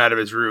thrown out of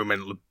his room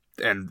and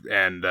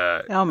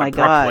oh my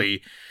abruptly.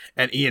 God.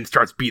 And Ian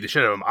starts beating the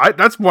shit out of him.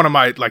 That's one of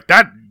my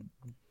that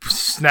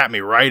snapped me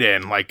right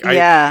in. Like the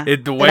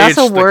way it's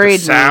like, the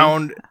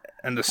sound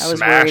and the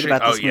smashing. I was worried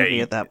about this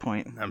movie at that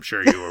point. I'm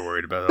sure you were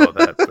worried about all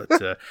that,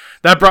 but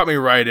that brought me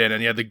right in.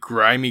 And the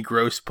grimy,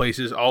 gross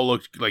places all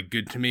looked like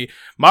good to me.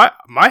 My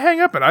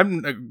hang up, and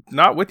I'm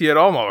not with you at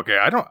all, okay.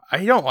 I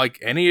don't like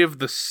any of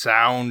the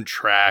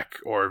soundtrack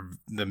or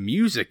the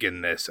music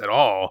in this at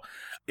all.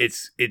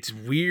 It's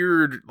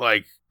weird,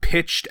 like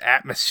pitched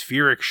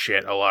atmospheric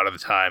shit a lot of the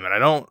time, and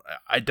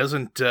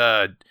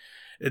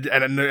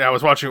and I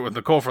was watching it with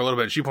Nicole for a little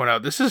bit, and she pointed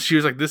out she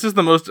was like, this is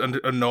the most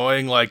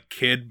annoying like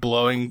kid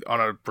blowing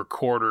on a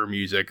recorder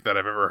music that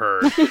I've ever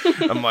heard.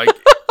 I'm like,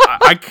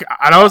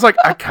 I was like,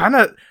 I kind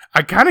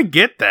of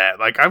get that.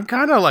 Like, I'm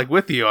kind of like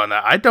with you on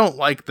that. I don't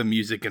like the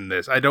music in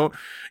this. I don't,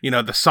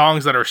 the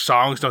songs that are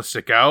songs don't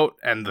stick out,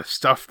 and the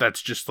stuff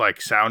that's just like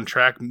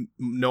soundtrack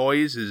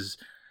noise is.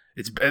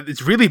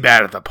 It's really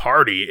bad at the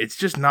party. It's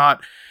just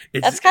not.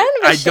 That's kind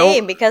of a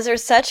shame because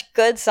there's such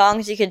good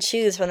songs you could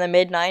choose from the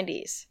mid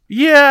 90s.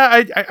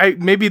 Yeah, I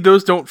maybe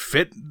those don't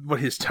fit what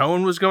his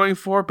tone was going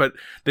for, but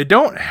they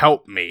don't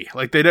help me.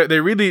 Like they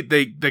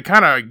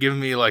kind of give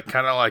me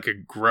kind of like a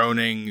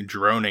groaning,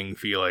 droning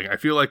feeling. I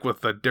feel like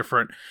with the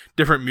different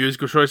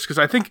musical choices, because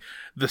I think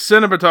the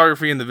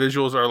cinematography and the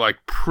visuals are like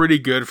pretty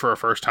good for a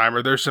first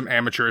timer. There's some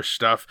amateurish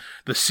stuff.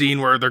 The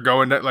scene where they're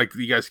going like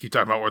you guys keep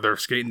talking about, where they're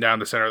skating down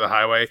the center of the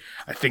highway.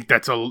 I think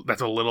that's a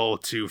little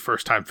too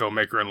first time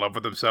filmmaker in love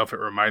with himself. It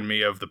reminded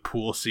me of the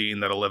pool scene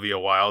that Olivia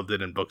Wilde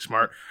did in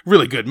Booksmart.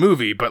 Really good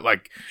movie, but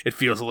like it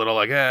feels a little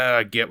like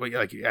I get what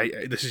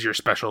this is your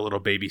special little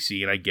baby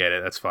scene. I get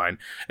it. That's fine.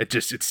 It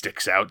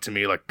sticks out to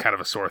me like kind of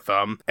a sore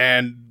thumb.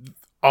 And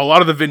a lot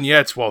of the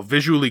vignettes, while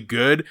visually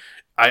good,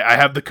 I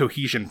have the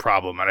cohesion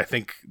problem, and I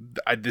think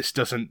this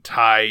doesn't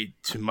tie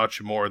to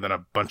much more than a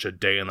bunch of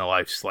day in the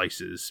life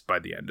slices by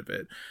the end of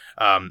it.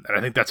 And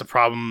I think that's a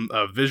problem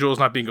of visuals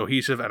not being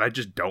cohesive, and I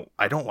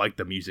don't like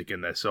the music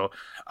in this. So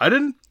I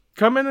didn't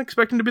come in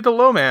expecting to be the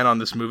low man on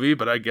this movie,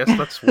 but I guess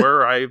that's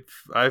where I've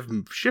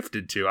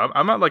shifted to.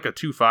 I'm at like a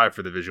 2.5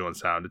 for the visual and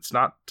sound. It's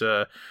not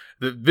the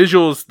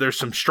visuals. There's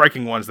some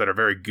striking ones that are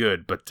very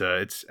good, but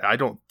I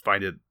don't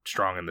find it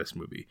strong in this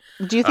movie.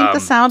 Do you think the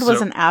sound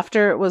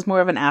was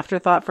more of an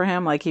afterthought for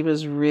him? Like he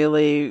was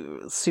really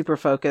super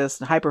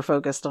focused, hyper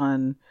focused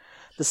on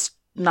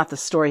not the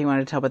story he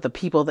wanted to tell, but the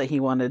people that he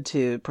wanted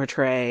to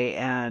portray.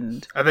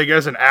 And I think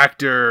as an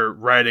actor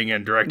writing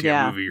and directing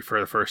a movie for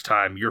the first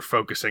time, you're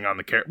focusing on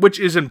the character, which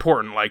is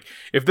important. Like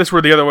if this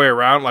were the other way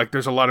around, like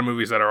there's a lot of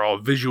movies that are all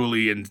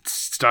visually and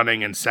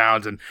stunning and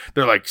sounds, and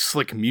they're like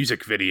slick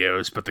music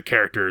videos, but the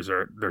characters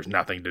there's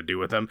nothing to do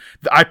with them.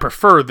 I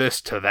prefer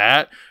this to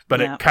that, but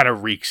it kind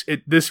of reeks.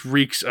 This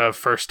reeks of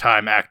first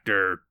time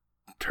actor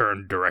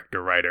turned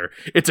director writer.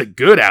 It's a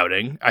good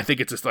outing. I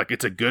think it's just like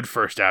it's a good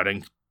first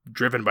outing,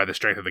 driven by the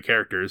strength of the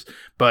characters.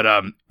 But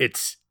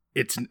it's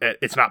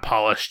not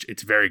polished.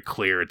 It's very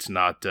clear. It's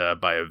not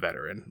by a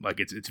veteran. Like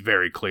it's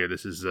very clear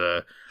this is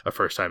a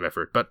first time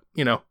effort. But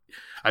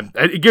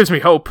it gives me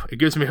hope. It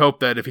gives me hope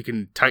that if he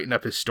can tighten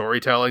up his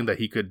storytelling, that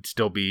he could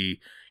still be.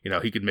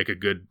 He could make a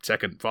good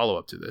second follow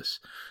up to this.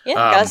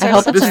 Yeah, I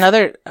hope it's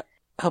another.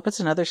 Hope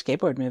it's another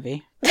skateboard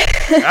movie.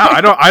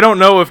 I don't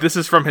know if this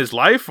is from his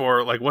life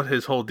or like what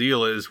his whole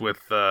deal is with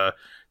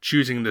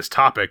choosing this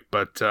topic,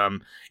 but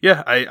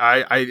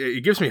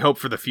it gives me hope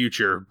for the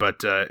future. But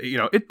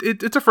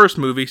it's a first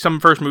movie. Some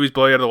first movies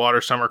blow you out of the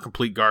water. Some are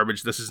complete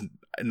garbage. This is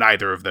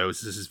neither of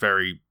those. This is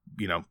very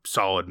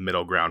solid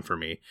middle ground for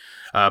me.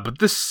 But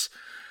this.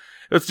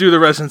 Let's do the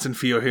resonance and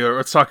feel here.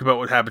 Let's talk about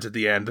what happens at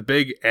the end. The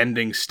big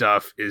ending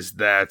stuff is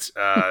that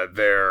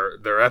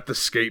they're at the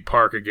skate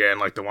park again,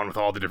 like the one with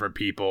all the different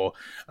people.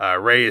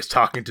 Ray is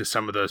talking to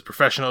some of those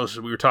professionals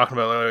we were talking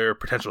about earlier,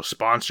 potential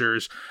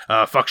sponsors.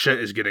 Fuckshit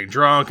is getting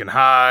drunk and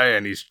high,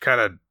 and he's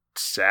kind of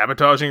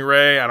sabotaging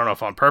Ray. I don't know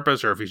if on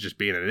purpose or if he's just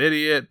being an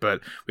idiot,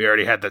 but we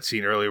already had that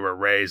scene earlier where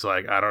Ray's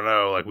like, I don't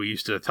know, like we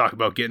used to talk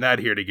about getting out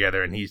of here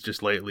together, and he's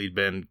just lately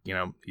been,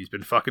 he's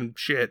been fucking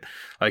shit.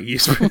 Like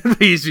he's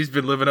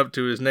been living up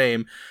to his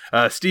name.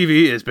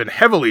 Stevie has been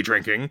heavily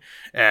drinking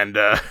and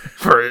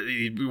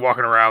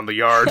walking around the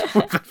yard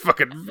with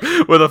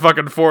a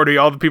fucking 40.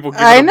 All the people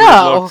give him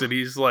weird looks, and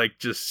he's like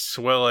just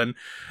swilling.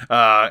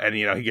 And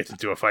he gets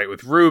into a fight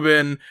with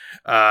Ruben.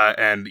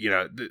 And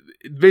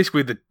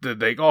basically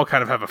they all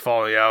kind of have a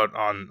falling out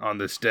on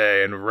this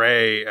day, and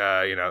Ray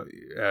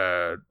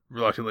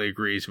reluctantly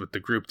agrees with the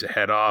group to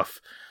head off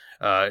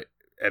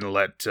and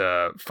let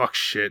fuck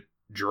shit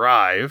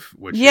drive,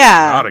 which is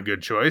not a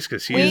good choice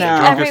because he's the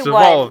drunkest of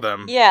all of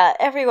them. Yeah,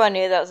 everyone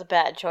knew that was a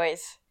bad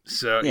choice.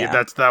 So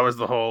that was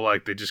the whole,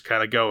 like, they just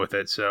kind of go with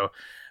it. So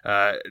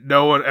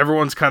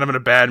everyone's kind of in a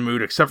bad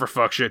mood except for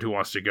fuckshit, who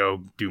wants to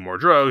go do more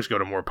drugs, go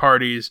to more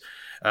parties.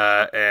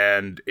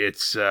 And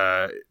it's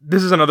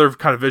this is another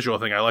kind of visual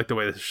thing. I like the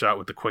way this is shot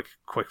with the quick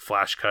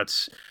flash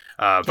cuts.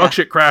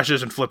 Fuckshit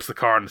crashes and flips the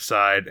car on the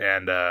side,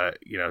 and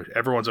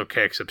everyone's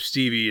okay except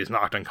Stevie is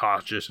knocked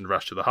unconscious and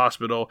rushed to the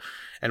hospital.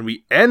 And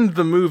we end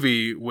the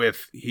movie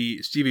with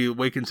Stevie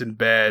awakens in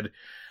bed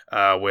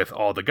with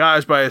all the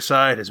guys by his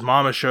side. His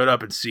mom has showed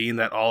up and seen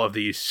that all of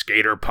these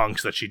skater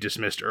punks that she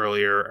dismissed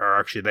earlier are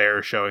actually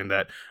there, showing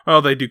that,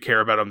 well, they do care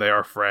about him. They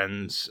are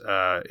friends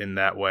in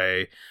that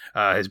way.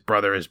 His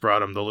brother has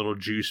brought him the little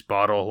juice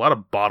bottle. A lot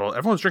of bottle.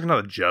 Everyone's drinking out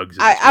of jugs.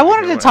 I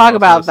wanted to talk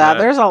about that.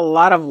 There's a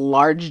lot of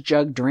large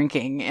jug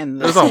drinking in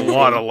this. There's a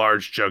lot of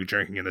large jug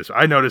drinking in this.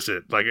 I noticed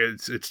it. Like it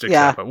sticks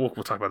out, but we'll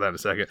talk about that in a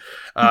second.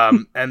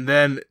 And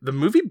then the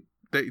movie.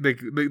 They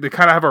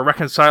kind of have a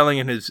reconciling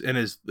in his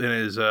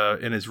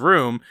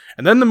room,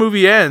 and then the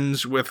movie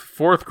ends with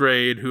fourth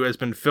grade, who has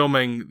been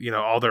filming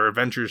all their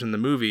adventures in the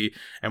movie,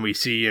 and we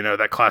see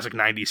that classic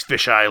 90s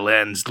fisheye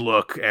lens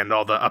look and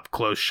all the up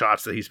close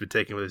shots that he's been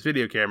taking with his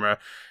video camera,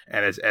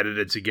 and it's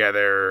edited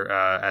together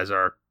as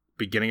our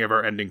beginning of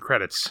our ending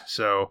credits.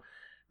 So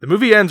the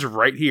movie ends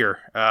right here,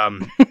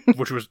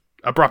 which was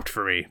abrupt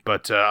for me.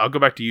 But I'll go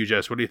back to you,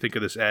 Jess. What do you think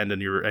of this end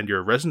and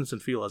your resonance and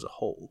feel as a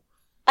whole?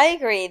 I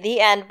agree.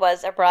 The end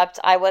was abrupt.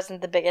 I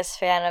wasn't the biggest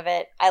fan of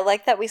it. I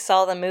like that we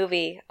saw the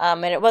movie,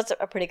 and it was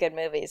a pretty good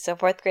movie. So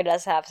fourth grade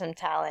does have some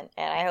talent,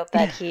 and I hope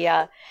that he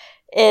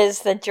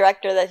is the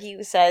director that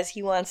he says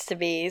he wants to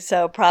be.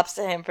 So props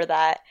to him for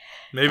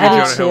that.Maybe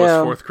Jonah Hill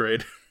was fourth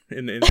grade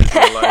in his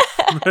real life.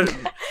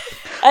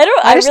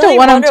 I just really don't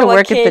want him to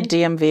work at the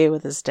DMV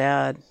with his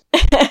dad.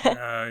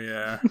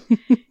 Yeah.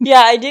 Yeah,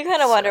 I do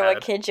kind of wonder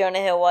what kid Jonah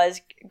Hill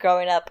was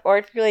growing up, or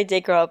if he really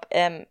did grow up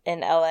in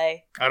LA.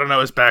 I don't know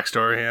his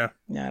backstory.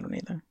 Yeah, I don't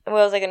either. What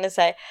was I going to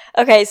say?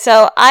 Okay,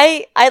 so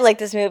I like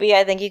this movie.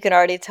 I think you can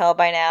already tell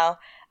by now.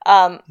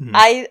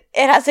 It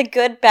has a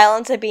good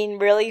balance of being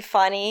really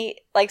funny,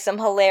 like some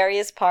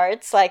hilarious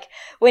parts, like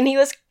when he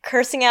was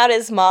cursing out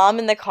his mom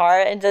in the car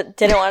and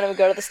didn't want him to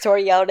go to the store,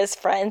 yelled at his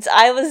friends.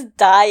 I was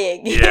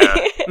dying.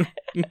 Yeah.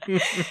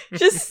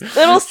 Just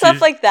little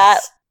stuff like that.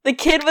 The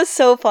kid was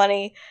so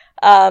funny.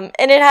 And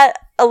it had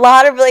a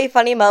lot of really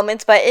funny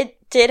moments, but it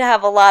did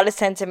have a lot of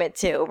sentiment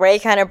too. Ray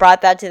kind of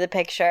brought that to the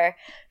picture.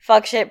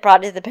 Fuckshit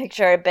brought it to the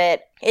picture a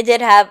bit. It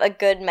did have a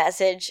good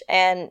message,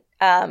 and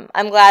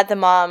I'm glad the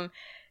mom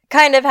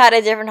kind of had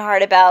a different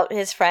heart about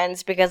his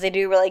friends, because they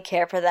do really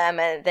care for them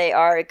and they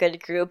are a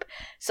good group.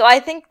 So I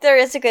think there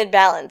is a good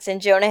balance,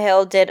 and Jonah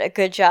Hill did a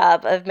good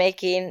job of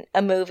making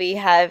a movie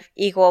have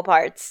equal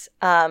parts.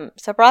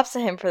 So props to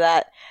him for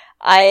that.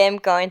 I am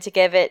going to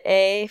give it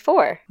a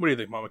 4. What do you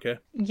think, Mama K?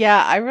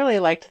 Yeah, I really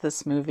liked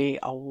this movie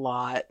a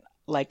lot.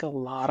 Like a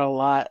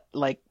lot.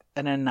 Like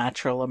an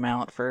unnatural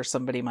amount for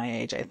somebody my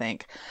age, I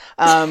think.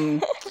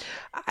 I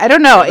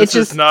don't know. It's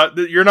just not.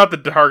 You're not the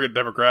target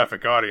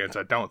demographic audience,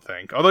 I don't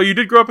think. Although you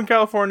did grow up in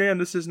California,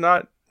 and this is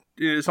not.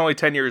 It's only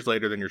 10 years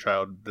later than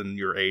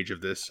your age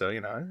of this, so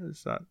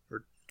it's not.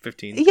 Or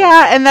 15.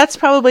 Yeah, and that's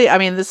probably, I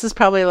mean, this is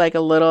probably like a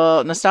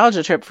little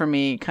nostalgia trip for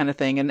me kind of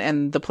thing.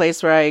 And the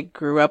place where I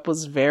grew up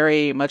was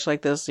very much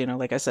like this. You know,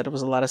 like I said, it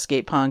was a lot of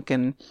skate punk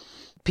and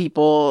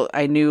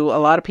I knew a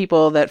lot of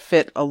people that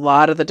fit a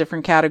lot of the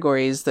different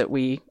categories that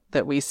we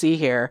see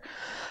here.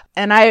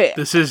 And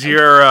This is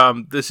your,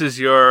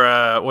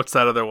 what's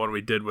that other one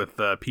we did with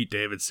Pete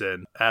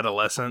Davidson?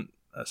 Adolescent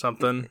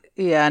something?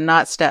 Yeah,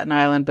 not Staten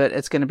Island, but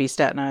it's going to be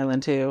Staten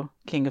Island too.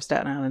 King of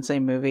Staten Island,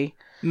 same movie.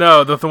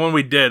 No, the one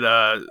we did.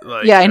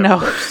 Yeah, I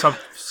know.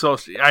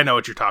 I know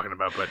what you're talking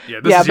about, but yeah,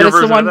 this is your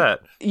version of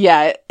that.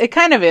 Yeah, it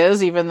kind of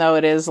is, even though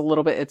it is a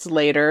little bit. It's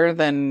later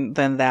than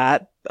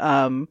that,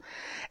 and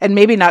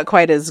maybe not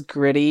quite as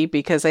gritty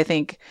because I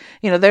think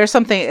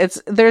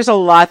there's a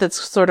lot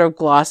that's sort of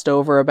glossed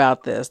over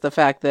about this. The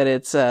fact that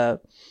it's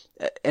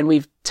and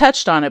we've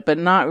touched on it, but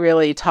not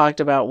really talked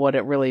about what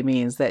it really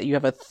means, that you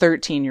have a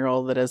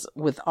 13-year-old that is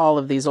with all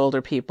of these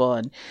older people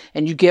and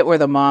you get where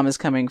the mom is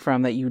coming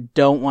from, that you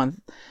don't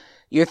want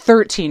your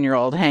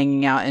 13-year-old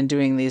hanging out and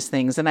doing these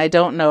things. And I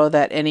don't know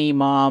that any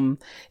mom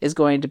is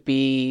going to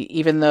be,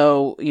 even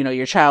though,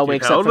 your child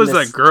wakes up from this. How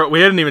old was that girl? We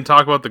didn't even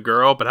talk about the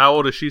girl, but how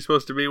old is she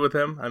supposed to be with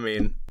him? I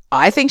mean,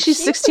 I think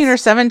she's 16 or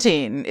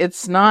 17.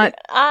 It's not.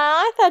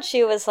 I thought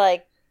she was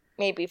like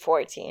maybe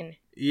 14.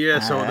 Yeah,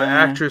 so the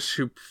actress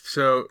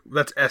so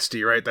that's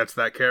Esty, right? That's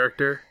that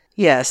character?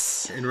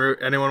 Yes.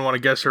 Anyone want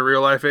to guess her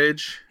real life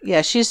age?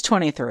 Yeah, she's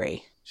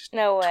 23.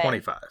 No way.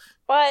 25.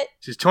 What?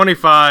 She's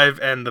 25,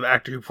 and the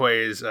actor who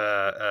plays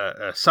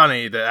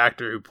Sonny, the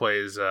actor who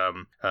plays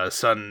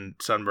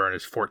Sunburn,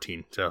 is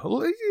 14.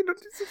 So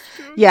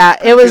yeah,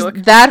 it was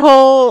that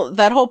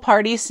whole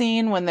party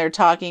scene when they're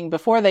talking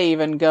before they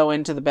even go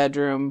into the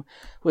bedroom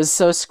was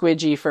so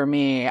squidgy for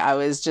me. I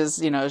was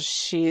just,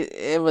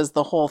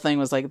 the whole thing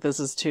was like, this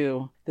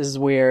is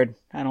weird.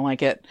 I don't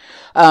like it.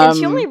 And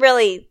she only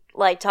really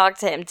talked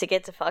to him to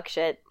get to fuck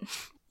shit.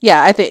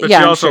 Yeah, I think. But yeah,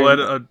 she I'm also sure. let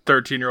a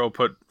 13-year-old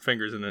put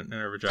fingers in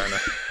her vagina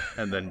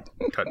and then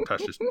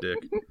touch his dick.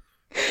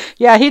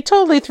 Yeah, he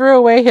totally threw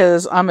away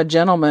his "I'm a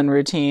gentleman"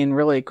 routine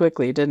really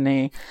quickly, didn't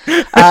he?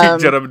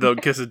 Gentlemen don't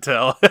kiss and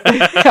tell.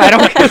 I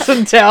don't kiss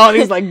and tell. And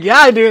he's like, yeah,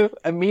 I do,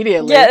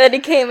 immediately. Yeah, then he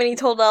came and he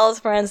told all his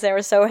friends. They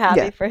were so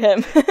happy for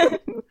him.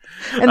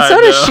 And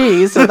so does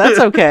she, so that's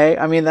okay.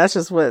 I mean, that's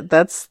just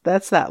that's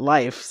that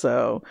life.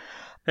 So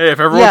hey, if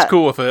everyone's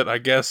cool with it, I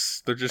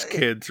guess they're just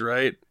kids,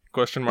 right?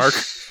 Question mark.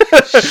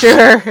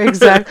 Sure,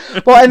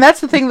 exactly. Well, and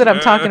that's the thing that I'm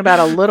talking about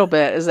a little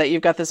bit, is that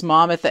you've got this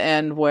mom at the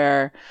end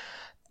where,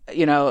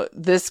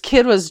 this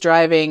kid was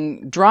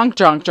driving drunk,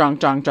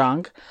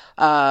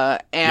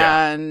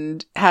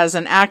 and has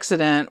an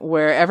accident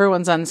where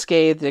everyone's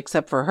unscathed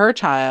except for her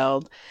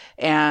child.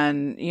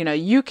 And,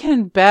 you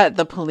can bet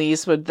the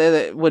police would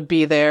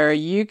be there.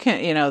 You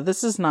can,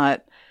 this is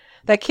not,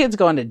 that kid's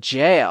going to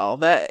jail.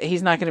 That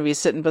he's not going to be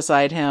sitting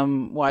beside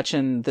him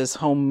watching this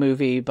home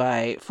movie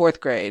by fourth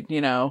grade,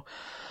 a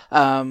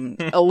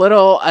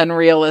little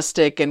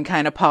unrealistic and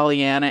kind of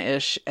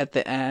Pollyanna-ish at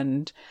the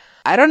end.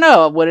 I don't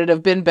know. Would it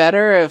have been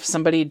better if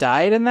somebody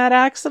died in that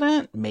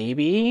accident?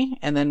 Maybe.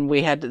 And then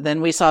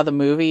we saw the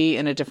movie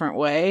in a different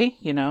way,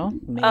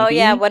 maybe. Oh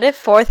yeah. What if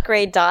fourth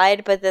grade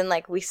died, but then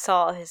we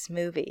saw his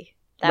movie?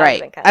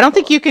 Right. I don't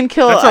think you can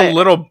kill. That's a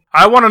little.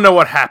 I want to know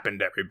what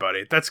happened,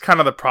 everybody. That's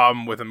kind of the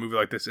problem with a movie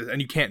like this, and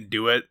you can't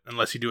do it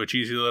unless you do a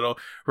cheesy little.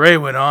 Ray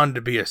went on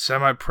to be a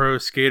semi-pro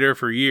skater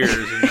for years,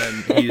 and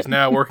then he's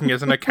now working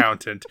as an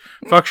accountant.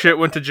 Fuck shit,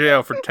 went to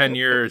jail for 10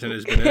 years and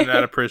has been in and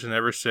out of prison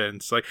ever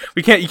since.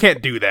 You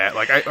can't do that.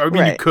 I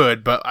mean, you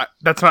could, but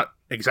that's not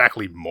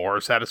exactly more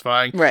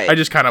satisfying. Right. I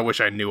just kind of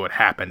wish I knew what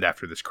happened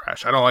after this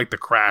crash. I don't like the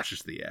crash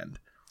is the end.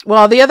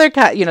 Well, the other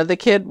cat, the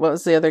kid, what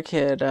was the other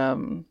kid?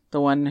 The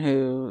one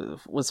who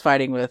was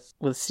fighting with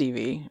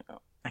Stevie.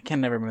 I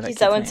can never remember that He's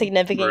kid's so name.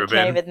 insignificant, Ruben.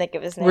 can't even think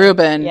of his name.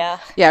 Ruben. Yeah.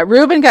 Yeah,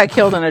 Ruben got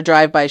killed in a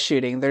drive-by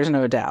shooting. There's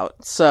no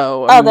doubt.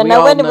 So, then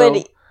no one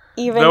would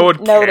even no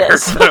one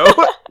notice. Cares, no.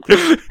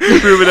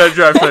 Ruben had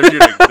drive-by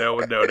shooting. No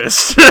one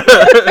noticed.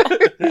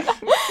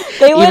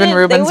 They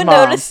Ruben's would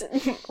mom. notice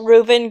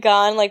Ruben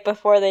gone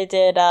before they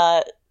did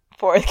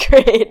fourth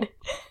grade.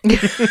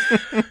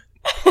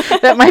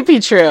 That might be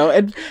true.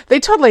 And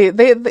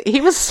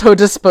he was so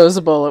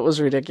disposable, it was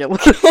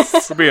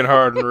ridiculous. We're being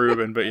hard on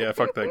Ruben, but yeah,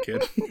 fuck that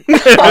kid.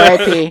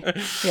 R.I.P.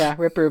 Yeah,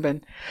 rip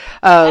Ruben.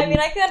 I mean,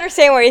 I can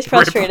understand where he's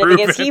frustrated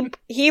because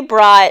he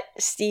brought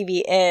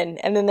Stevie in,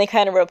 and then they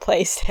kind of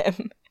replaced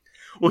him.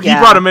 Well, he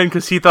brought him in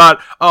because he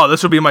thought, oh,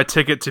 this will be my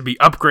ticket to be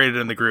upgraded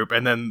in the group,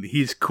 and then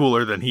he's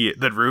cooler than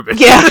Ruben.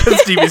 Yeah.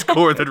 Stevie's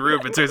cooler than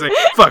Ruben, so he's like,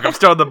 fuck, I'm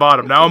still at the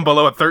bottom. Now I'm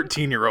below a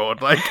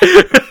 13-year-old.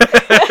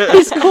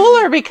 He's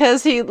cooler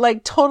because he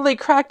totally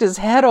cracked his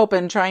head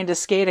open trying to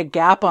skate a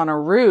gap on a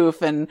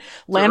roof and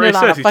landed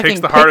on a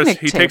fucking picnic table.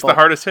 He takes the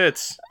hardest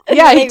hits.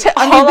 Yeah,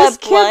 this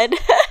kid.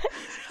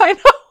 I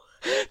know.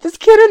 This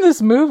kid in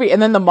this movie,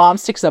 and then the mom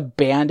sticks a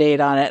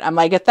Band-Aid on it. I'm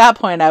like, at that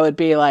point, I would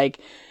be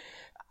like,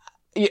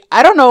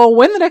 I don't know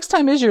when the next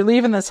time is you're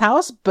leaving this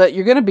house, but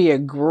you're going to be a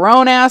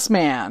grown-ass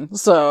man.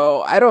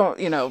 So I don't,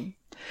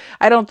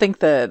 I don't think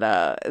that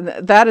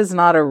that is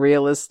not a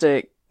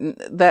realistic.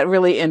 That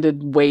really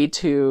ended way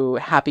too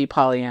happy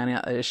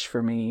Pollyanna-ish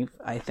for me,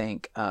 I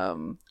think.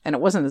 And it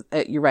wasn't.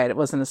 You're right. It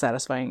wasn't a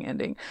satisfying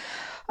ending.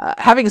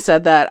 Having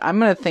said that, I'm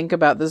going to think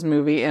about this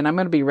movie, and I'm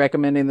going to be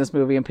recommending this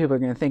movie, and people are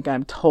going to think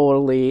I'm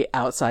totally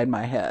outside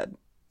my head.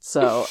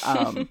 So,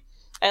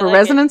 for like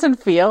resonance and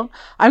feel,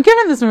 I'm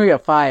giving this movie a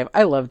 5.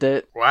 I loved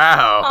it.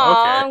 Wow. Aww,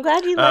 okay. I'm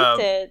glad you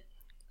liked it.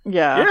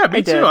 Yeah,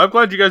 me too. I'm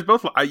glad you guys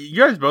both. I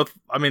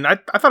mean, I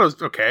thought it was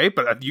okay,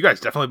 but you guys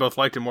definitely both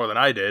liked it more than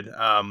I did.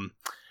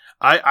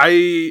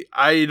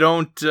 I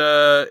don't.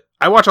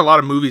 I watch a lot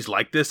of movies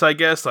like this, I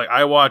guess. Like,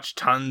 I watch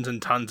tons and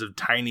tons of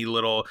tiny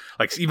little,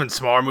 like, even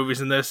smaller movies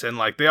than this, and,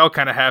 like, they all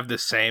kind of have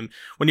this same...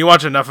 When you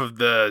watch enough of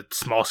the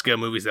small-scale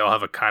movies, they all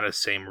have a kind of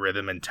same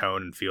rhythm and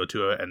tone and feel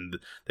to it, and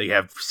they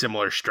have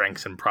similar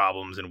strengths and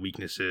problems and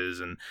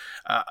weaknesses, and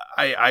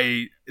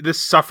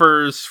this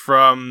suffers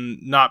from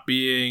not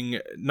being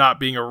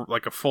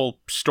a full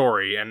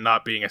story and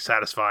not being a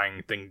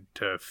satisfying thing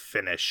to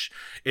finish.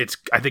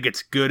 I think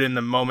it's good in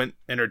the moment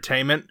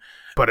entertainment,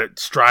 but it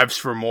strives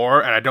for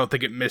more, and I don't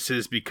think it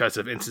misses because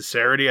of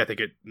insincerity. I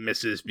think it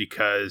misses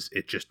because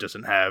it just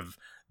doesn't have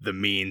the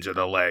means or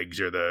the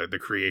legs or the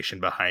creation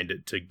behind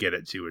it to get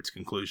it to its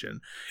conclusion.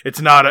 It's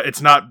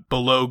not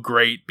below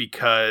great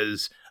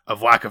because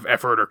of lack of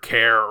effort or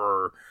care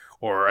or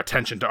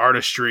attention to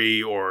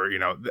artistry, or, you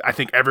know, I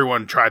think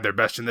everyone tried their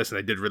best in this and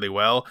they did really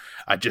well.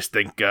 I just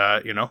think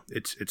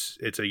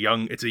it's a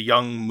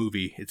young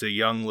movie. It's a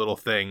young little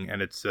thing,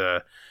 and it's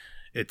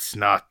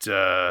not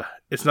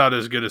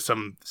as good as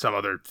some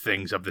other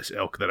things of this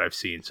ilk that I've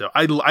seen. So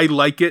I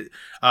like it.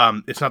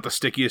 It's not the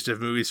stickiest of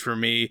movies for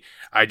me.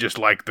 I just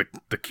like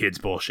the kids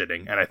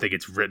bullshitting, and I think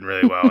it's written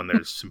really well, and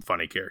there's some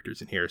funny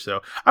characters in here.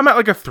 So I'm at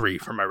like a 3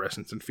 for my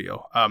resonance and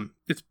feel.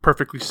 It's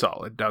perfectly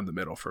solid down the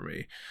middle for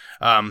me.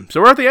 So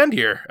we're at the end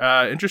here.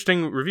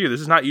 Interesting review. This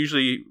is not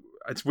usually...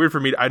 It's weird for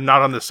me. I'm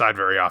not on this side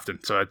very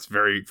often, so it's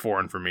very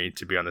foreign for me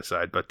to be on this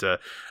side. But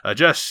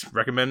Jess,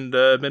 recommend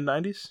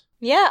mid-90s?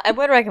 Yeah, I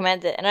would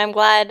recommend it, and I'm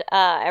glad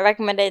I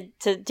recommended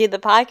to do the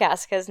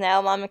podcast, because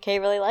now Mama Kay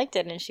really liked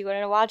it, and she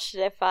wouldn't have watched it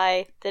if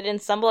I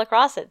didn't stumble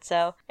across it,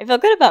 so I feel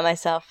good about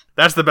myself.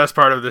 That's the best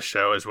part of this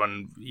show, is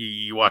when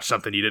you watch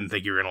something you didn't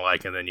think you were going to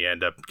like, and then you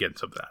end up getting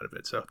something out of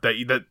it. So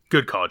that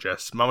good call,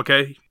 Jess. Mama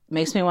Kay?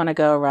 Makes me want to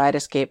go ride a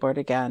skateboard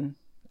again.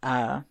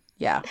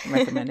 Yeah, I'm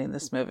recommending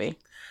this movie.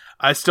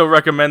 I still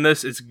recommend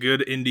this. It's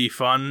good indie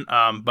fun,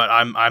 but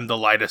I'm the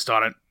lightest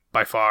on it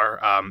by far.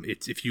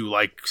 It's if you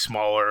like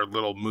smaller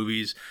little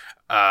movies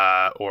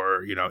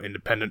or, you know,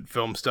 independent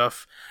film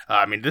stuff.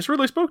 I mean, this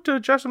really spoke to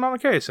Jess and Mama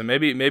Kay, so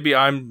maybe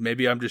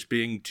I'm just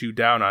being too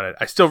down on it.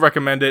 I still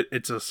recommend it.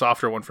 It's a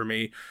softer one for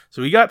me.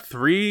 So we got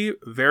 3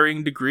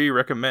 varying degree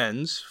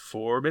recommends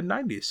for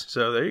mid-90s.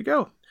 So there you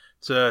go.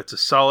 It's a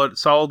solid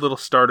little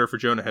starter for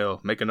Jonah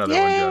Hill. Make another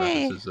one,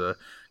 Jonah. This is a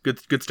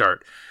good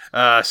start.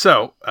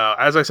 So,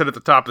 as I said at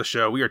the top of the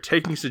show, we are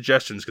taking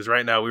suggestions, because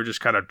right now we're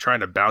just kind of trying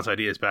to bounce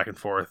ideas back and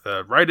forth.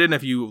 Write in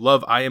if you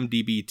love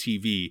IMDb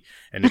TV,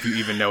 and if you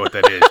even know what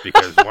that is,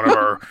 because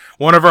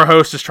one of our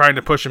hosts is trying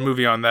to push a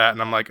movie on that,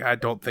 and I'm like, I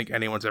don't think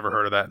anyone's ever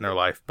heard of that in their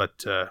life,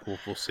 but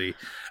we'll see.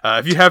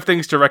 If you have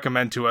things to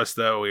recommend to us,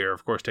 though, we are,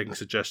 of course, taking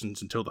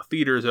suggestions until the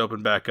theaters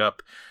open back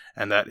up.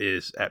 And that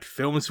is at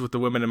Films with the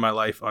Women in My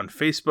Life on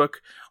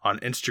Facebook. On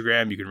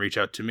Instagram, you can reach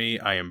out to me.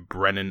 I am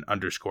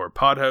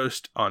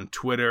Brennan_podhost. On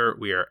Twitter,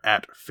 we are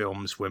at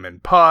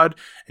FilmsWomenPod.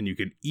 And you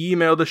can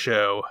email the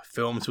show,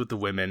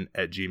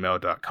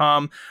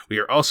 filmswiththewomen@gmail.com. We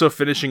are also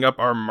finishing up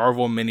our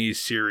Marvel Minis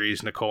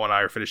series. Nicole and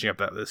I are finishing up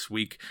that this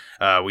week.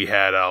 We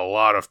had a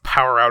lot of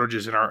power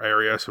outages in our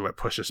area, so it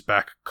pushed us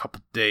back a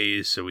couple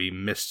days, so we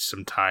missed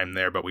some time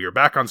there. But we are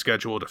back on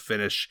schedule to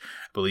finish,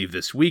 I believe,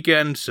 this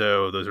weekend.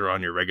 So those are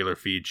on your regular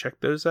feed.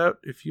 Check those out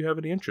if you have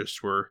any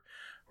interest. We're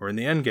in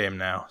the end game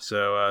now,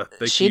 so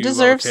thank you. She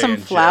deserves some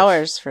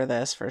flowers for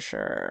this, for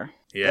sure.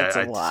 Yeah, that's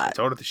a lot. I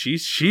told her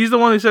she's the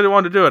one who said he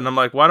wanted to do it, and I'm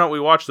like, why don't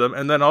we watch them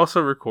and then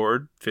also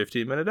record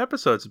 15-minute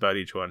episodes about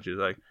each one? She's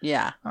like,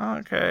 yeah,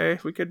 okay,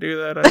 we could do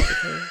that, I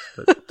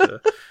suppose.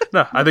 But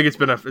no, I think it's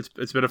been a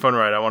fun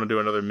ride. I want to do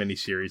another mini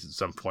series at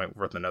some point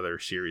with another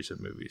series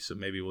of movies, so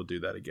maybe we'll do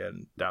that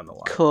again down the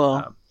line.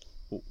 Cool.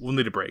 We'll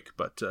need a break,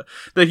 but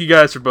thank you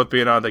guys for both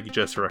being on. Thank you,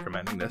 Jess, for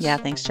recommending this. Yeah,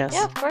 thanks, Jess.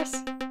 Yeah, of course.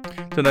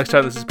 Till next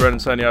time, this is Brendan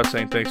signing off,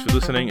 saying thanks for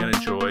listening and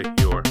enjoy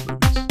your movies.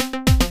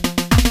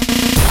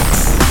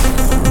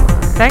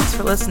 Thanks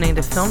for listening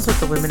to Films with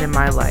the Women in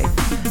My Life.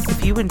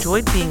 If you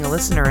enjoyed being a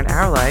listener in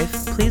our life,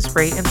 please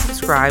rate and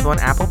subscribe on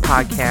Apple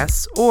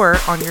Podcasts or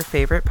on your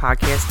favorite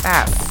podcast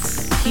app.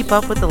 Keep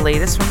up with the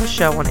latest from the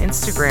show on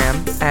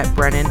Instagram at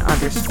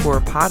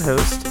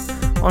Brennan_podhost,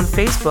 on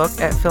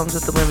Facebook at Films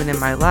with the Women in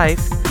My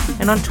Life,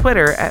 and on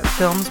Twitter at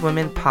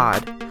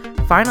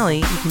FilmsWomenPod. Finally,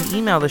 you can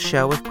email the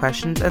show with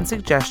questions and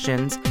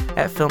suggestions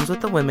at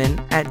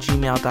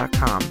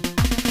filmswiththewomen@gmail.com.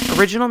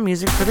 Original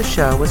music for the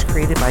show was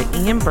created by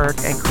Ian Burke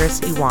and Chris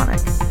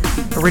Iwanek.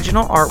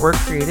 Original artwork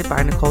created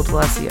by Nicole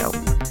D'Alessio.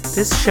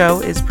 This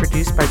show is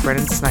produced by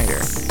Brennan Snyder.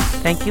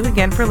 Thank you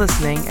again for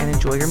listening and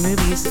enjoy your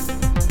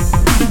movies.